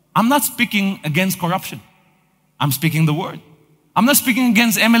 I'm not speaking against corruption. I'm speaking the word. I'm not speaking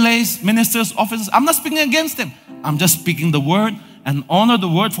against MLAs, ministers, officers. I'm not speaking against them. I'm just speaking the word and honor the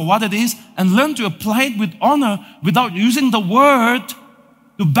word for what it is and learn to apply it with honor without using the word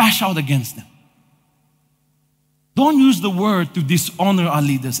to bash out against them. Don't use the word to dishonor our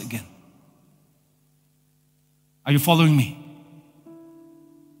leaders again. Are you following me?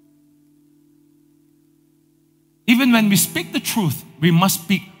 Even when we speak the truth, we must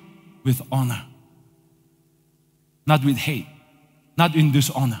speak with honor, not with hate, not in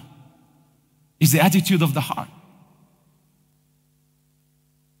dishonor. It's the attitude of the heart.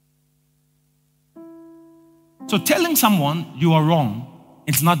 So telling someone you are wrong,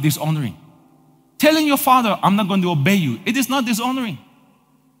 it's not dishonoring. Telling your father, I'm not going to obey you, it is not dishonoring.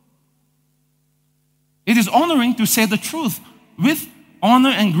 It is honoring to say the truth with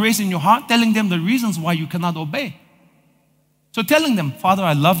honor and grace in your heart, telling them the reasons why you cannot obey. So telling them, Father,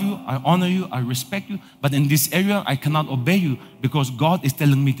 I love you, I honor you, I respect you, but in this area I cannot obey you because God is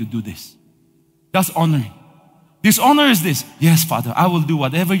telling me to do this. That's honoring. Dishonor is this. Yes, Father, I will do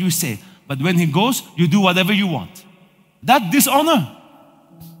whatever you say, but when he goes, you do whatever you want. That's dishonor.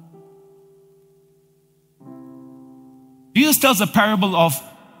 Jesus tells a parable of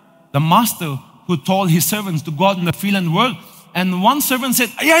the master who told his servants to go out in the field and work. And one servant said,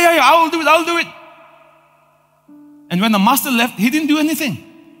 yeah, I will do it. And when the master left, he didn't do anything.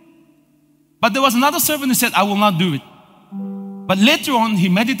 But there was another servant who said, I will not do it. But later on, he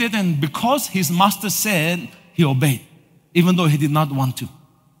meditated, and because his master said, he obeyed, even though he did not want to.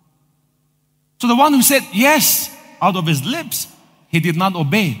 So the one who said yes out of his lips, he did not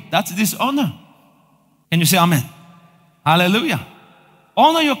obey. That's dishonor. Can you say amen? Hallelujah.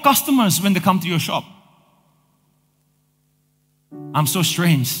 Honor your customers when they come to your shop. I'm so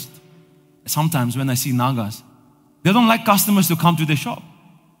strange sometimes when I see Nagas. They don't like customers to come to their shop.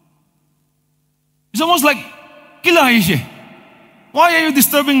 It's almost like, Kila Aisha, why are you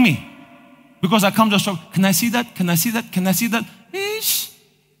disturbing me? Because I come to the shop, can I see that? Can I see that? Can I see that? Ish.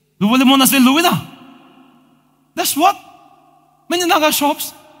 That's what many Naga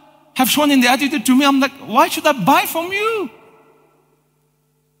shops have shown in the attitude to me. I'm like, why should I buy from you?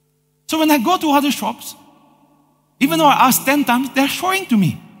 So when I go to other shops, Even though I ask 10 times, they're showing to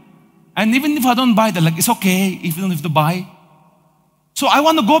me. And even if I don't buy, they're like, it's okay if you don't have to buy. So I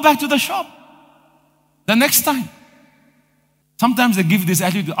want to go back to the shop the next time. Sometimes they give this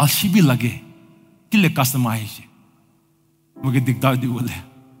attitude, I'll shibi lage. Kile customer hai she. Muge dikta di bole.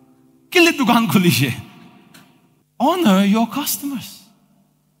 Kile dukan khuli she. Honor your customers.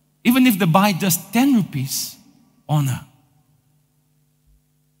 Even if they buy just 10 rupees, honor.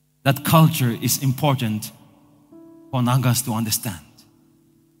 That culture is important for Nagas to understand.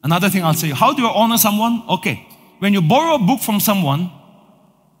 Another thing I'll say, how do you honor someone? Okay, when you borrow a book from someone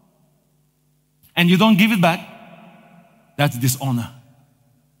and you don't give it back, that's dishonor.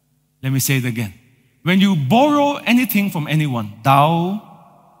 Let me say it again. When you borrow anything from anyone, dao,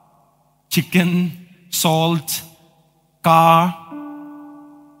 chicken, salt, car,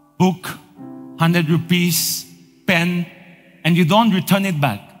 book, 100 rupees, pen, and you don't return it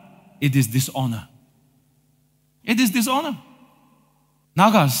back, it is dishonor. It is dishonor.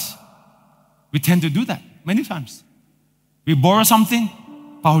 Nagas, we tend to do that many times. We borrow something,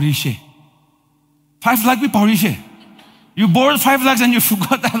 paurishe. 5 lakh we paurishe. You borrowed 5 lakhs and you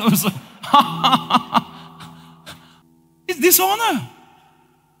forgot that also. It's dishonor.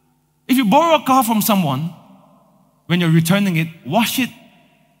 If you borrow a car from someone, when you're returning it, wash it,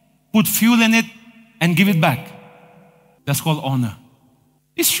 put fuel in it, and give it back. That's called honor.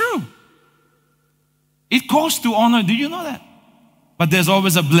 It's true. It costs to honor. Do you know that? But there's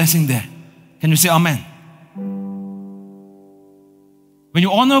always a blessing there. Can you say amen? When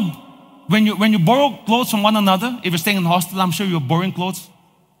you honor, when you borrow clothes from one another, if you're staying in the hostel, I'm sure you're borrowing clothes.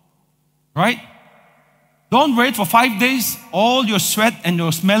 Right? Don't wait for 5 days, all your sweat and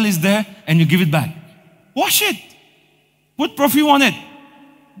your smell is there, and you give it back. Wash it. Put perfume on it.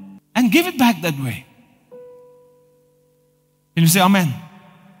 And give it back that way. Can you say amen?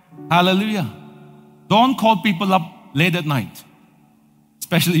 Hallelujah. Don't call people up late at night,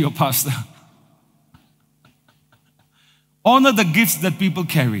 especially your pastor. Honor the gifts that people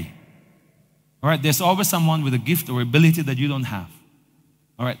carry. All right, there's always someone with a gift or ability that you don't have.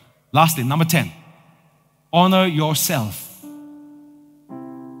 All right, lastly, number 10. Honor yourself.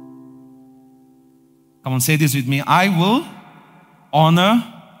 Come on, say this with me. I will honor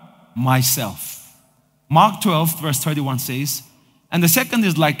myself. Mark 12, verse 31 says, and the second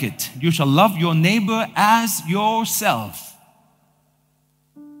is like it. You shall love your neighbor as yourself.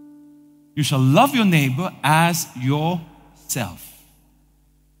 You shall love your neighbor as yourself.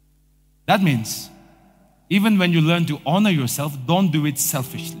 That means, even when you learn to honor yourself, don't do it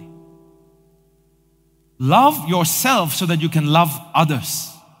selfishly. Love yourself so that you can love others.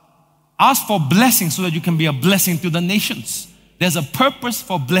 Ask for blessing so that you can be a blessing to the nations. There's a purpose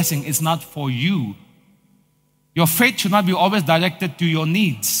for blessing. It's not for you. Your faith should not be always directed to your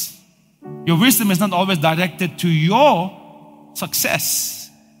needs. Your wisdom is not always directed to your success.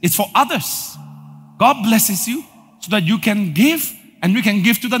 It's for others. God blesses you so that you can give and we can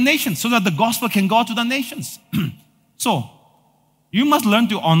give to the nations, so that the gospel can go to the nations. So, you must learn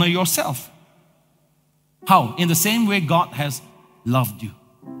to honor yourself. How? In the same way God has loved you.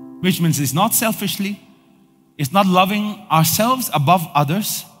 Which means it's not selfishly, it's not loving ourselves above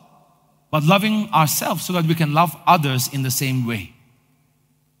others, but loving ourselves so that we can love others in the same way.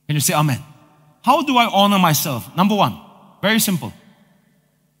 Can you say amen? How do I honor myself? Number 1, very simple.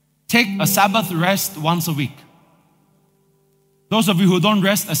 Take a Sabbath rest once a week. Those of you who don't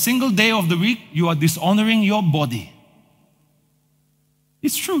rest a single day of the week, you are dishonoring your body.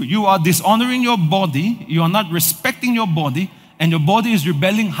 It's true. You are dishonoring your body. You are not respecting your body. And your body is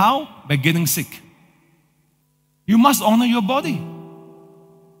rebelling. How? By getting sick. You must honor your body.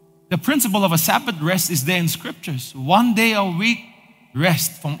 The principle of a Sabbath rest is there in scriptures. 1 day a week,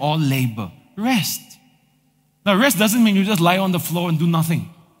 rest from all labor. Rest. Now, rest doesn't mean you just lie on the floor and do nothing.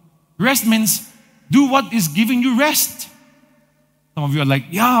 Rest means do what is giving you rest. Some of you are like,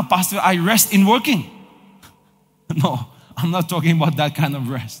 yeah, Pastor, I rest in working. No, I'm not talking about that kind of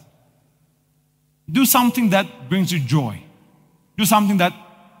rest. Do something that brings you joy. Do something that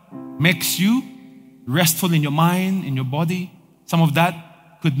makes you restful in your mind, in your body. Some of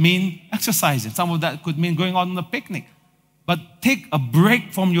that could mean exercising. Some of that could mean going on a picnic. But take a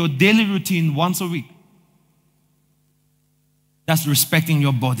break from your daily routine once a week. That's respecting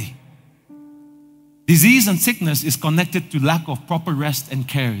your body. Disease and sickness is connected to lack of proper rest and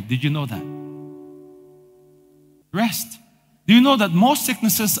care. Did you know that? Rest. Do you know that most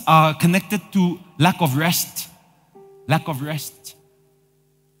sicknesses are connected to lack of rest? Lack of rest.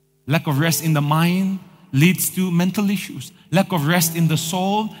 Lack of rest in the mind, leads to mental issues. Lack of rest in the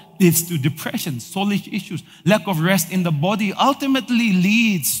soul leads to depression, soulish issues. Lack of rest in the body ultimately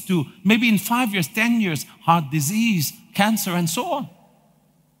leads to, maybe in 5 years, 10 years, heart disease, cancer, and so on.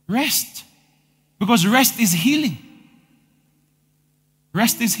 Rest. Because rest is healing.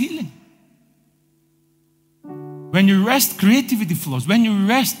 Rest is healing. When you rest, creativity flows. When you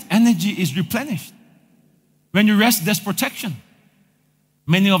rest, energy is replenished. When you rest, there's protection.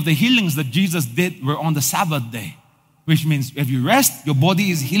 Many of the healings that Jesus did were on the Sabbath day, which means if you rest, your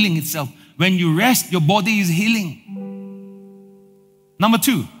body is healing itself. When you rest, your body is healing. Number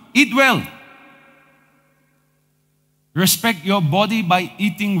 2, eat well. Respect your body by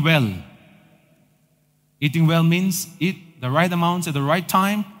eating well. Eating well means eat the right amounts at the right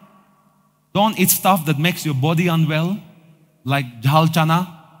time. Don't eat stuff that makes your body unwell, like jhal chana,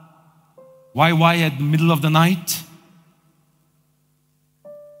 YY at the middle of the night.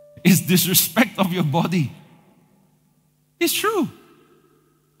 It's disrespect of your body. It's true.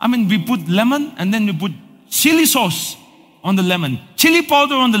 I mean, we put lemon and then we put chili sauce on the lemon, chili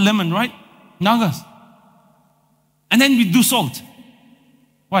powder on the lemon, right? Nagas. And then we do salt.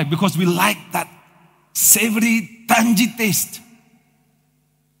 Why? Because we like that savory, tangy taste.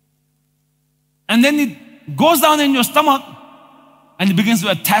 And then it goes down in your stomach and it begins to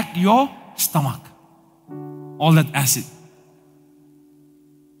attack your stomach. All that acid.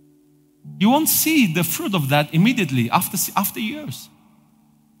 You won't see the fruit of that immediately after years.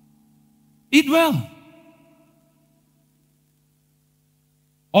 Eat well.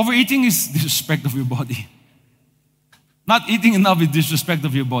 Overeating is disrespect of your body. Not eating enough is disrespect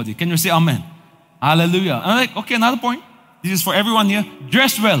of your body. Can you say amen? Hallelujah. And I'm like, okay, another point. This is for everyone here.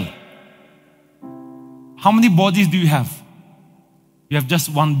 Dress well. How many bodies do you have? You have just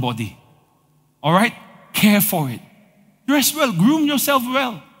one body. All right? Care for it. Dress well. Groom yourself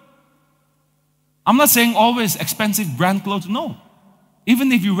well. I'm not saying always expensive brand clothes. No.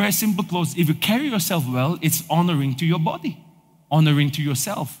 Even if you wear simple clothes, if you carry yourself well, it's honoring to your body, honoring to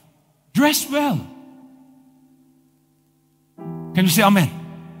yourself. Dress well. Can you say amen?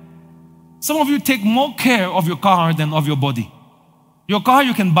 Some of you take more care of your car than of your body. Your car,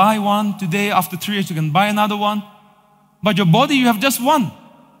 you can buy one today. After 3 years, you can buy another one. But your body, you have just one.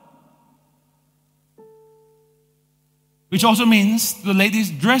 Which also means to the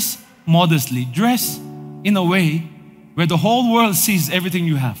ladies, dress modestly. Dress in a way where the whole world sees everything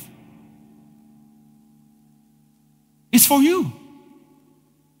you have. It's for you.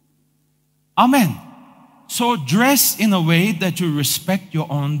 Amen. So dress in a way that you respect your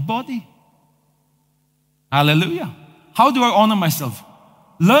own body. Hallelujah. How do I honor myself?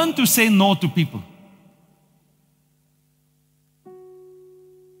 Learn to say no to people.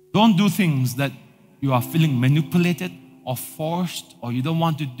 Don't do things that you are feeling manipulated or forced, or you don't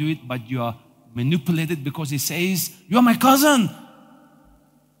want to do it, but you are manipulated because he says, you are my cousin.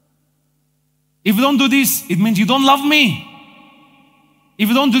 If you don't do this, it means you don't love me. If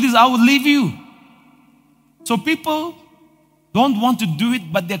you don't do this, I will leave you. So people don't want to do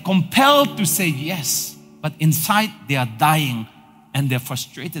it, but they're compelled to say yes. But inside, they are dying and they're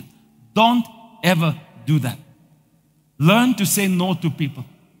frustrated. Don't ever do that. Learn to say no to people.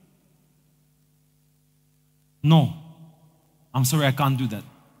 No, I'm sorry, I can't do that.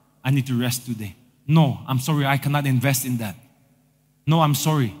 I need to rest today. No, I'm sorry, I cannot invest in that. No, I'm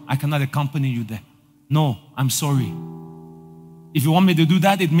sorry, I cannot accompany you there. No, I'm sorry. If you want me to do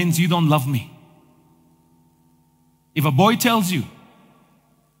that, it means you don't love me. If a boy tells you,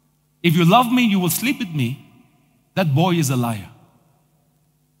 if you love me, you will sleep with me, that boy is a liar.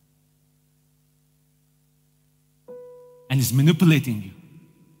 And he's manipulating you.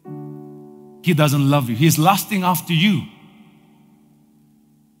 He doesn't love you. He's lusting after you.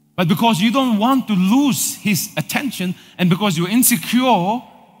 But because you don't want to lose his attention and because you're insecure,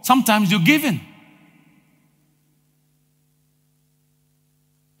 sometimes you give in.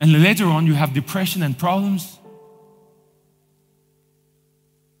 And later on, you have depression and problems.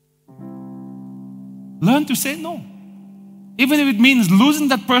 Learn to say no. Even if it means losing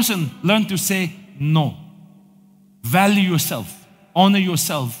that person, learn to say no. Value yourself. Honor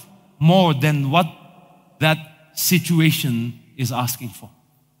yourself more than what that situation is asking for.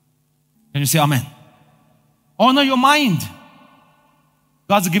 Can you say amen? Honor your mind.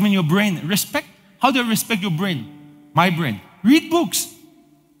 God's given you a brain. Respect. How do I respect your brain? My brain. Read books.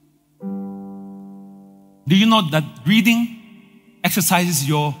 Do you know that reading exercises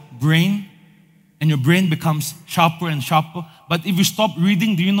your brain and your brain becomes sharper and sharper? But if you stop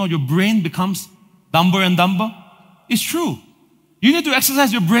reading, do you know your brain becomes dumber and dumber? It's true. You need to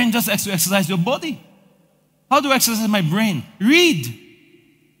exercise your brain just as you exercise your body. How do I exercise my brain? Read.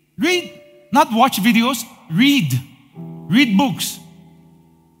 Read. Not watch videos, read. Read books.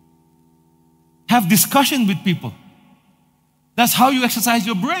 Have discussion with people. That's how you exercise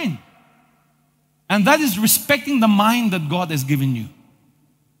your brain. And that is respecting the mind that God has given you.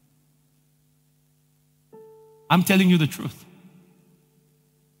 I'm telling you the truth.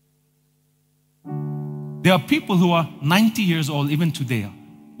 There are people who are 90 years old even today.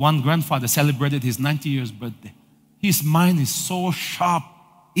 One grandfather celebrated his 90 years birthday. His mind is so sharp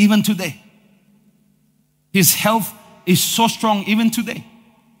even today. His health is so strong even today.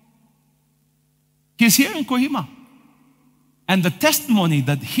 He's here in Kohima. And the testimony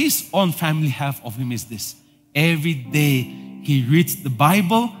that his own family have of him is this. Every day he reads the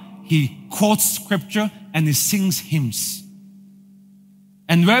Bible, he quotes scripture, and he sings hymns.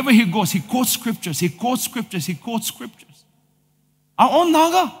 And wherever he goes, he quotes scriptures, he quotes scriptures, he quotes scriptures. Our own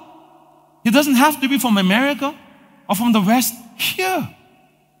Naga. He doesn't have to be from America or from the West. Here.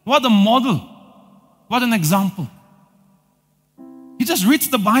 What a model. What an example. He just reads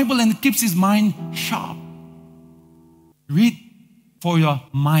the Bible and it keeps his mind sharp. Read for your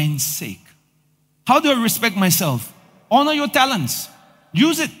mind's sake. How do I respect myself? Honor your talents.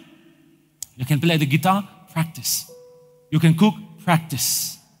 Use it. You can play the guitar, practice. You can cook,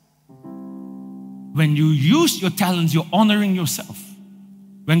 practice. When you use your talents, you're honoring yourself.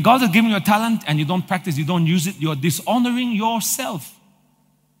 When God has given you a talent and you don't practice, you don't use it, you're dishonoring yourself.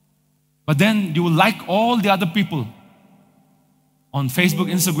 But then you will like all the other people on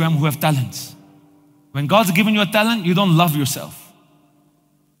Facebook, Instagram who have talents. When God's given you a talent, you don't love yourself.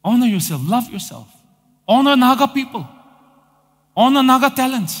 Honor yourself, love yourself. Honor Naga people. Honor Naga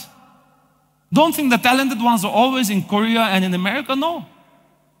talents. Don't think the talented ones are always in Korea and in America. No.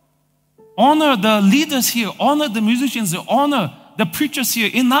 Honor the leaders here. Honor the musicians here. Honor the preachers here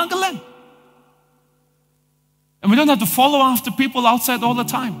in Nagaland. And we don't have to follow after people outside all the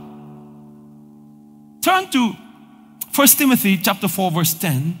time. Turn to 1 Timothy chapter 4 verse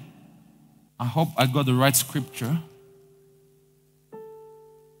 10. I hope I got the right scripture.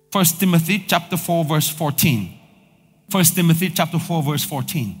 1 Timothy chapter 4 verse 14. 1 Timothy chapter 4 verse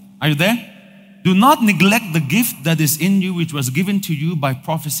 14. Are you there? Do not neglect the gift that is in you, which was given to you by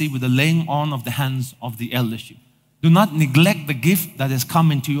prophecy with the laying on of the hands of the eldership. Do not neglect the gift that has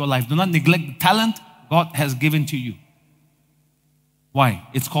come into your life. Do not neglect the talent God has given to you. Why?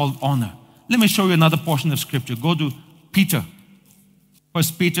 It's called honor. Let me show you another portion of scripture. Go to Peter. 1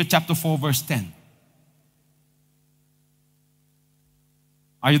 Peter chapter 4 verse 10.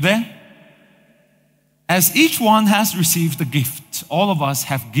 Are you there? As each one has received a gift, all of us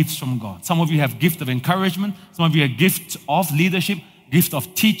have gifts from God. Some of you have gift of encouragement. Some of you have gift of leadership, gift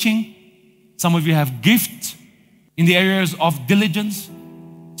of teaching. Some of you have gift in the areas of diligence,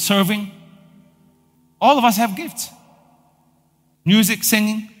 serving. All of us have gifts. Music,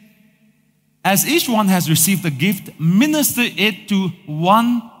 singing. As each one has received a gift, minister it to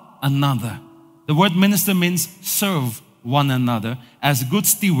one another. The word minister means serve one another as good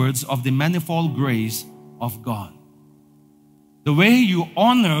stewards of the manifold grace of God. The way you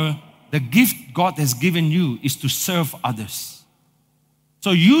honor the gift God has given you is to serve others.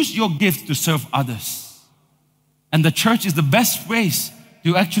 So use your gift to serve others. And the church is the best place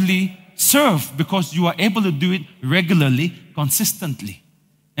to actually serve because you are able to do it regularly, consistently.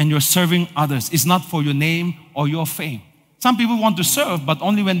 And you're serving others. It's not for your name or your fame. Some people want to serve, but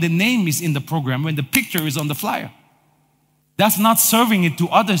only when the name is in the program, when the picture is on the flyer. That's not serving it to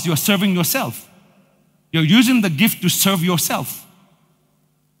others, you're serving yourself. You're using the gift to serve yourself.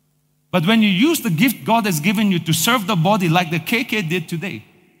 But when you use the gift God has given you to serve the body like the KK did today,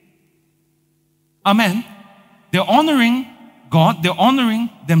 amen, they're honoring God, they're honoring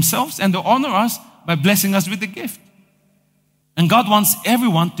themselves, and they honor us by blessing us with the gift. And God wants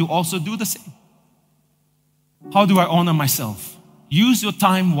everyone to also do the same. How do I honor myself? Use your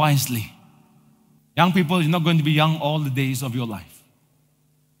time wisely. Young people, you're not going to be young all the days of your life.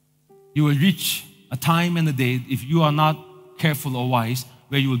 You will reach a time and a day, if you are not careful or wise,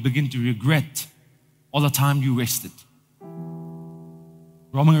 where you will begin to regret all the time you wasted.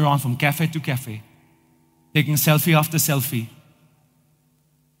 Roaming around from cafe to cafe, taking selfie after selfie.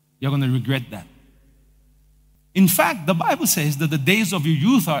 You're going to regret that. In fact, the Bible says that the days of your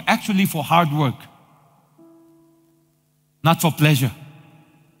youth are actually for hard work, not for pleasure.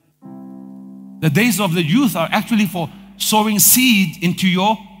 The days of the youth are actually for sowing seed into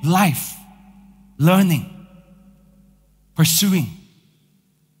your life, learning, pursuing,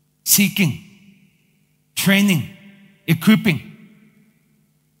 seeking, training, equipping.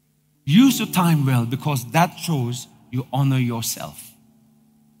 Use your time well because that shows you honor yourself.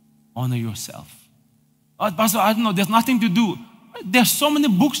 Honor yourself. Pastor, I don't know, there's nothing to do. There's so many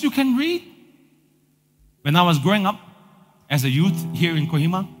books you can read. When I was growing up as a youth here in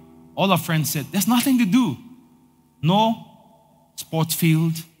Kohima, all our friends said, there's nothing to do. No sports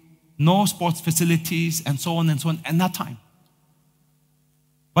field, no sports facilities, and so on at that time.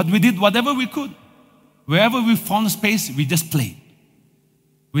 But we did whatever we could. Wherever we found a space, we just played.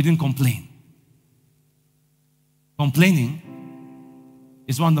 We didn't complain. Complaining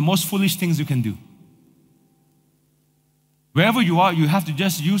is one of the most foolish things you can do. Wherever you are, you have to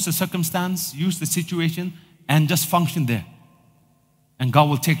just use the circumstance, use the situation, and just function there. And God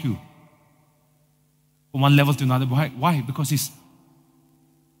will take you from one level to another. Why? Because He's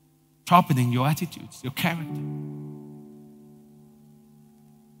sharpening your attitudes, your character.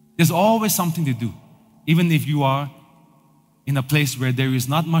 There's always something to do. Even if you are in a place where there is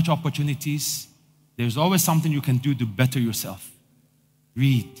not much opportunities, there's always something you can do to better yourself.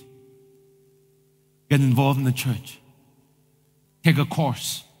 Read. Get involved in the church. Take a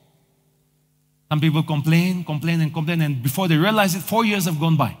course. Some people complain, and before they realize it, 4 years have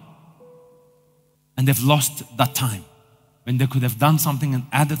gone by. And they've lost that time when they could have done something and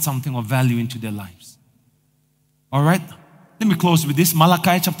added something of value into their lives. All right? Let me close with this.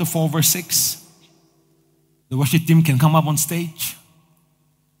 Malachi chapter 4, verse 6. The worship team can come up on stage.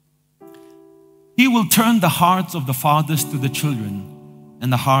 He will turn the hearts of the fathers to the children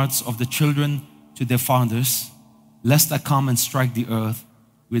and the hearts of the children to their fathers, lest I come and strike the earth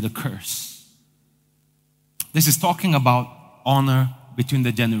with a curse. This is talking about honor between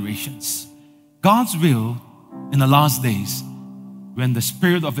the generations. God's will in the last days, when the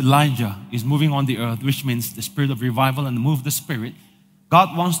spirit of Elijah is moving on the earth, which means the spirit of revival and the move of the Spirit,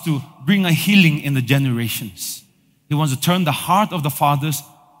 God wants to bring a healing in the generations. He wants to turn the heart of the fathers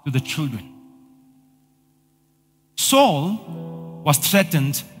to the children. Saul was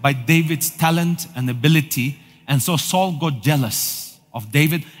threatened by David's talent and ability, and so Saul got jealous of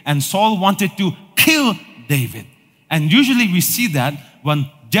David, and Saul wanted to kill David. And usually we see that when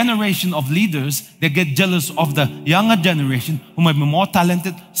generation of leaders, they get jealous of the younger generation who might be more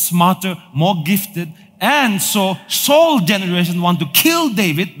talented, smarter, more gifted. And so Saul's generation want to kill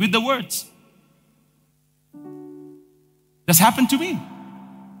David with the words. That's happened to me.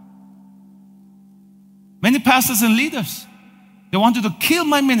 Many pastors and leaders, they wanted to kill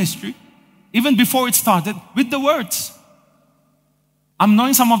my ministry even before it started with the words. I'm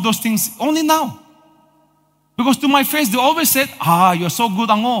knowing some of those things only now. Because to my face, they always said, you're so good,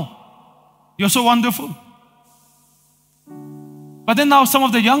 Ango. You're so wonderful. But then now some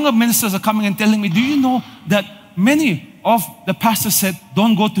of the younger ministers are coming and telling me, do you know that many of the pastors said,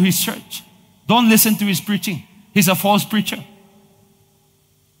 don't go to his church. Don't listen to his preaching. He's a false preacher.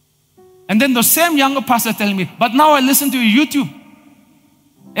 And then the same younger pastor telling me, but now I listen to your YouTube.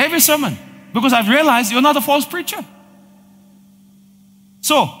 Every sermon. Because I've realized you're not a false preacher.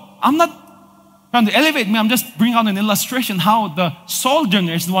 So, I'm not trying to elevate me. I'm just bringing out an illustration how the Saul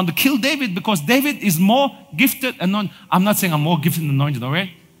generation want to kill David because David is more gifted and anointed. I'm not saying I'm more gifted and anointed, all right?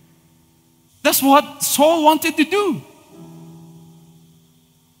 That's what Saul wanted to do.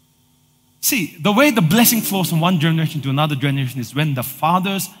 See, the way the blessing flows from one generation to another generation is when the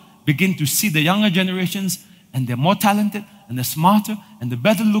fathers begin to see the younger generations and they're more talented and they're smarter and they're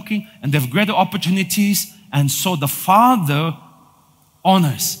better looking and they have greater opportunities. And so the father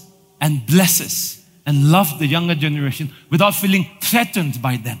honors and blesses and loves the younger generation without feeling threatened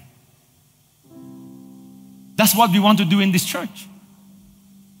by them. That's what we want to do in this church.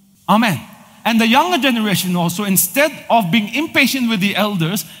 Amen. And the younger generation also, instead of being impatient with the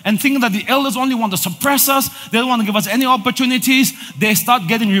elders and thinking that the elders only want to suppress us, they don't want to give us any opportunities, they start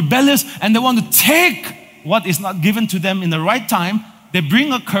getting rebellious and they want to take what is not given to them in the right time. They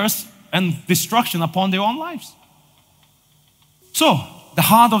bring a curse and destruction upon their own lives. So, the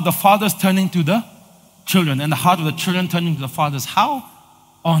heart of the fathers turning to the children and the heart of the children turning to the fathers. How?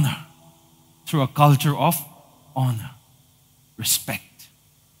 Honor. Through a culture of honor, respect.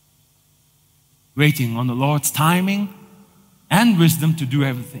 Waiting on the Lord's timing and wisdom to do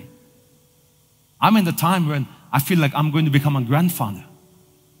everything. I'm in the time when I feel like I'm going to become a grandfather.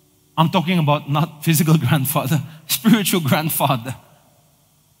 I'm talking about not physical grandfather, spiritual grandfather.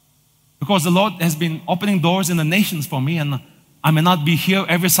 Because the Lord has been opening doors in the nations for me, and I may not be here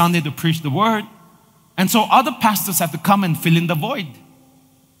every Sunday to preach the word. And so other pastors have to come and fill in the void.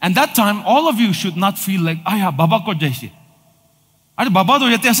 And that time, all of you should not feel like, baba ko jaise. Are baba to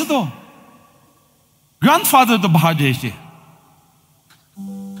yate ase to. Grandfather to bahar jaise.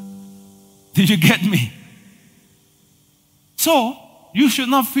 Did you get me? So, you should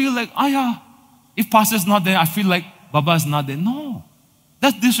not feel like, if pastor is not there, I feel like baba is not there. No.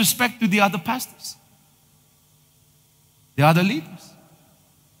 That's disrespect to the other pastors. The other leaders.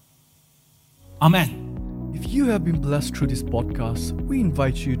 Amen. If you have been blessed through this podcast, we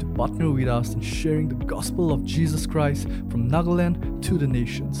invite you to partner with us in sharing the gospel of Jesus Christ from Nagaland to the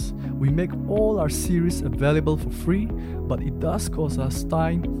nations. We make all our series available for free, but it does cost us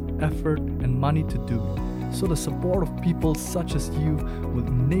time, effort, and money to do it. So the support of people such as you will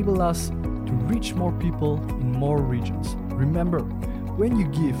enable us to reach more people in more regions. Remember, when you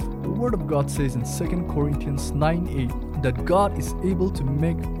give, the Word of God says in 2 Corinthians 9:8 that God is able to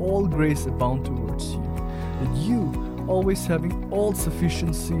make all grace abound towards you, that you, always having all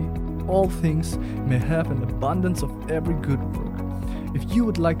sufficiency, all things, may have an abundance of every good work. If you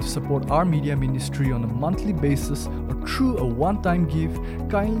would like to support our media ministry on a monthly basis or through a one-time gift,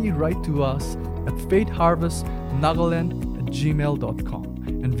 kindly write to us at faithharvestnagaland@gmail.com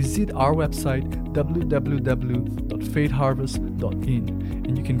and visit our website www.faithharvest.in,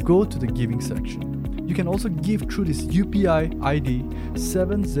 and you can go to the giving section. You can also give through this UPI ID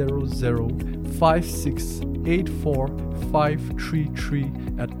 700-5684-533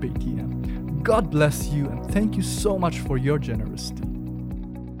 at Paytm. God bless you and thank you so much for your generosity.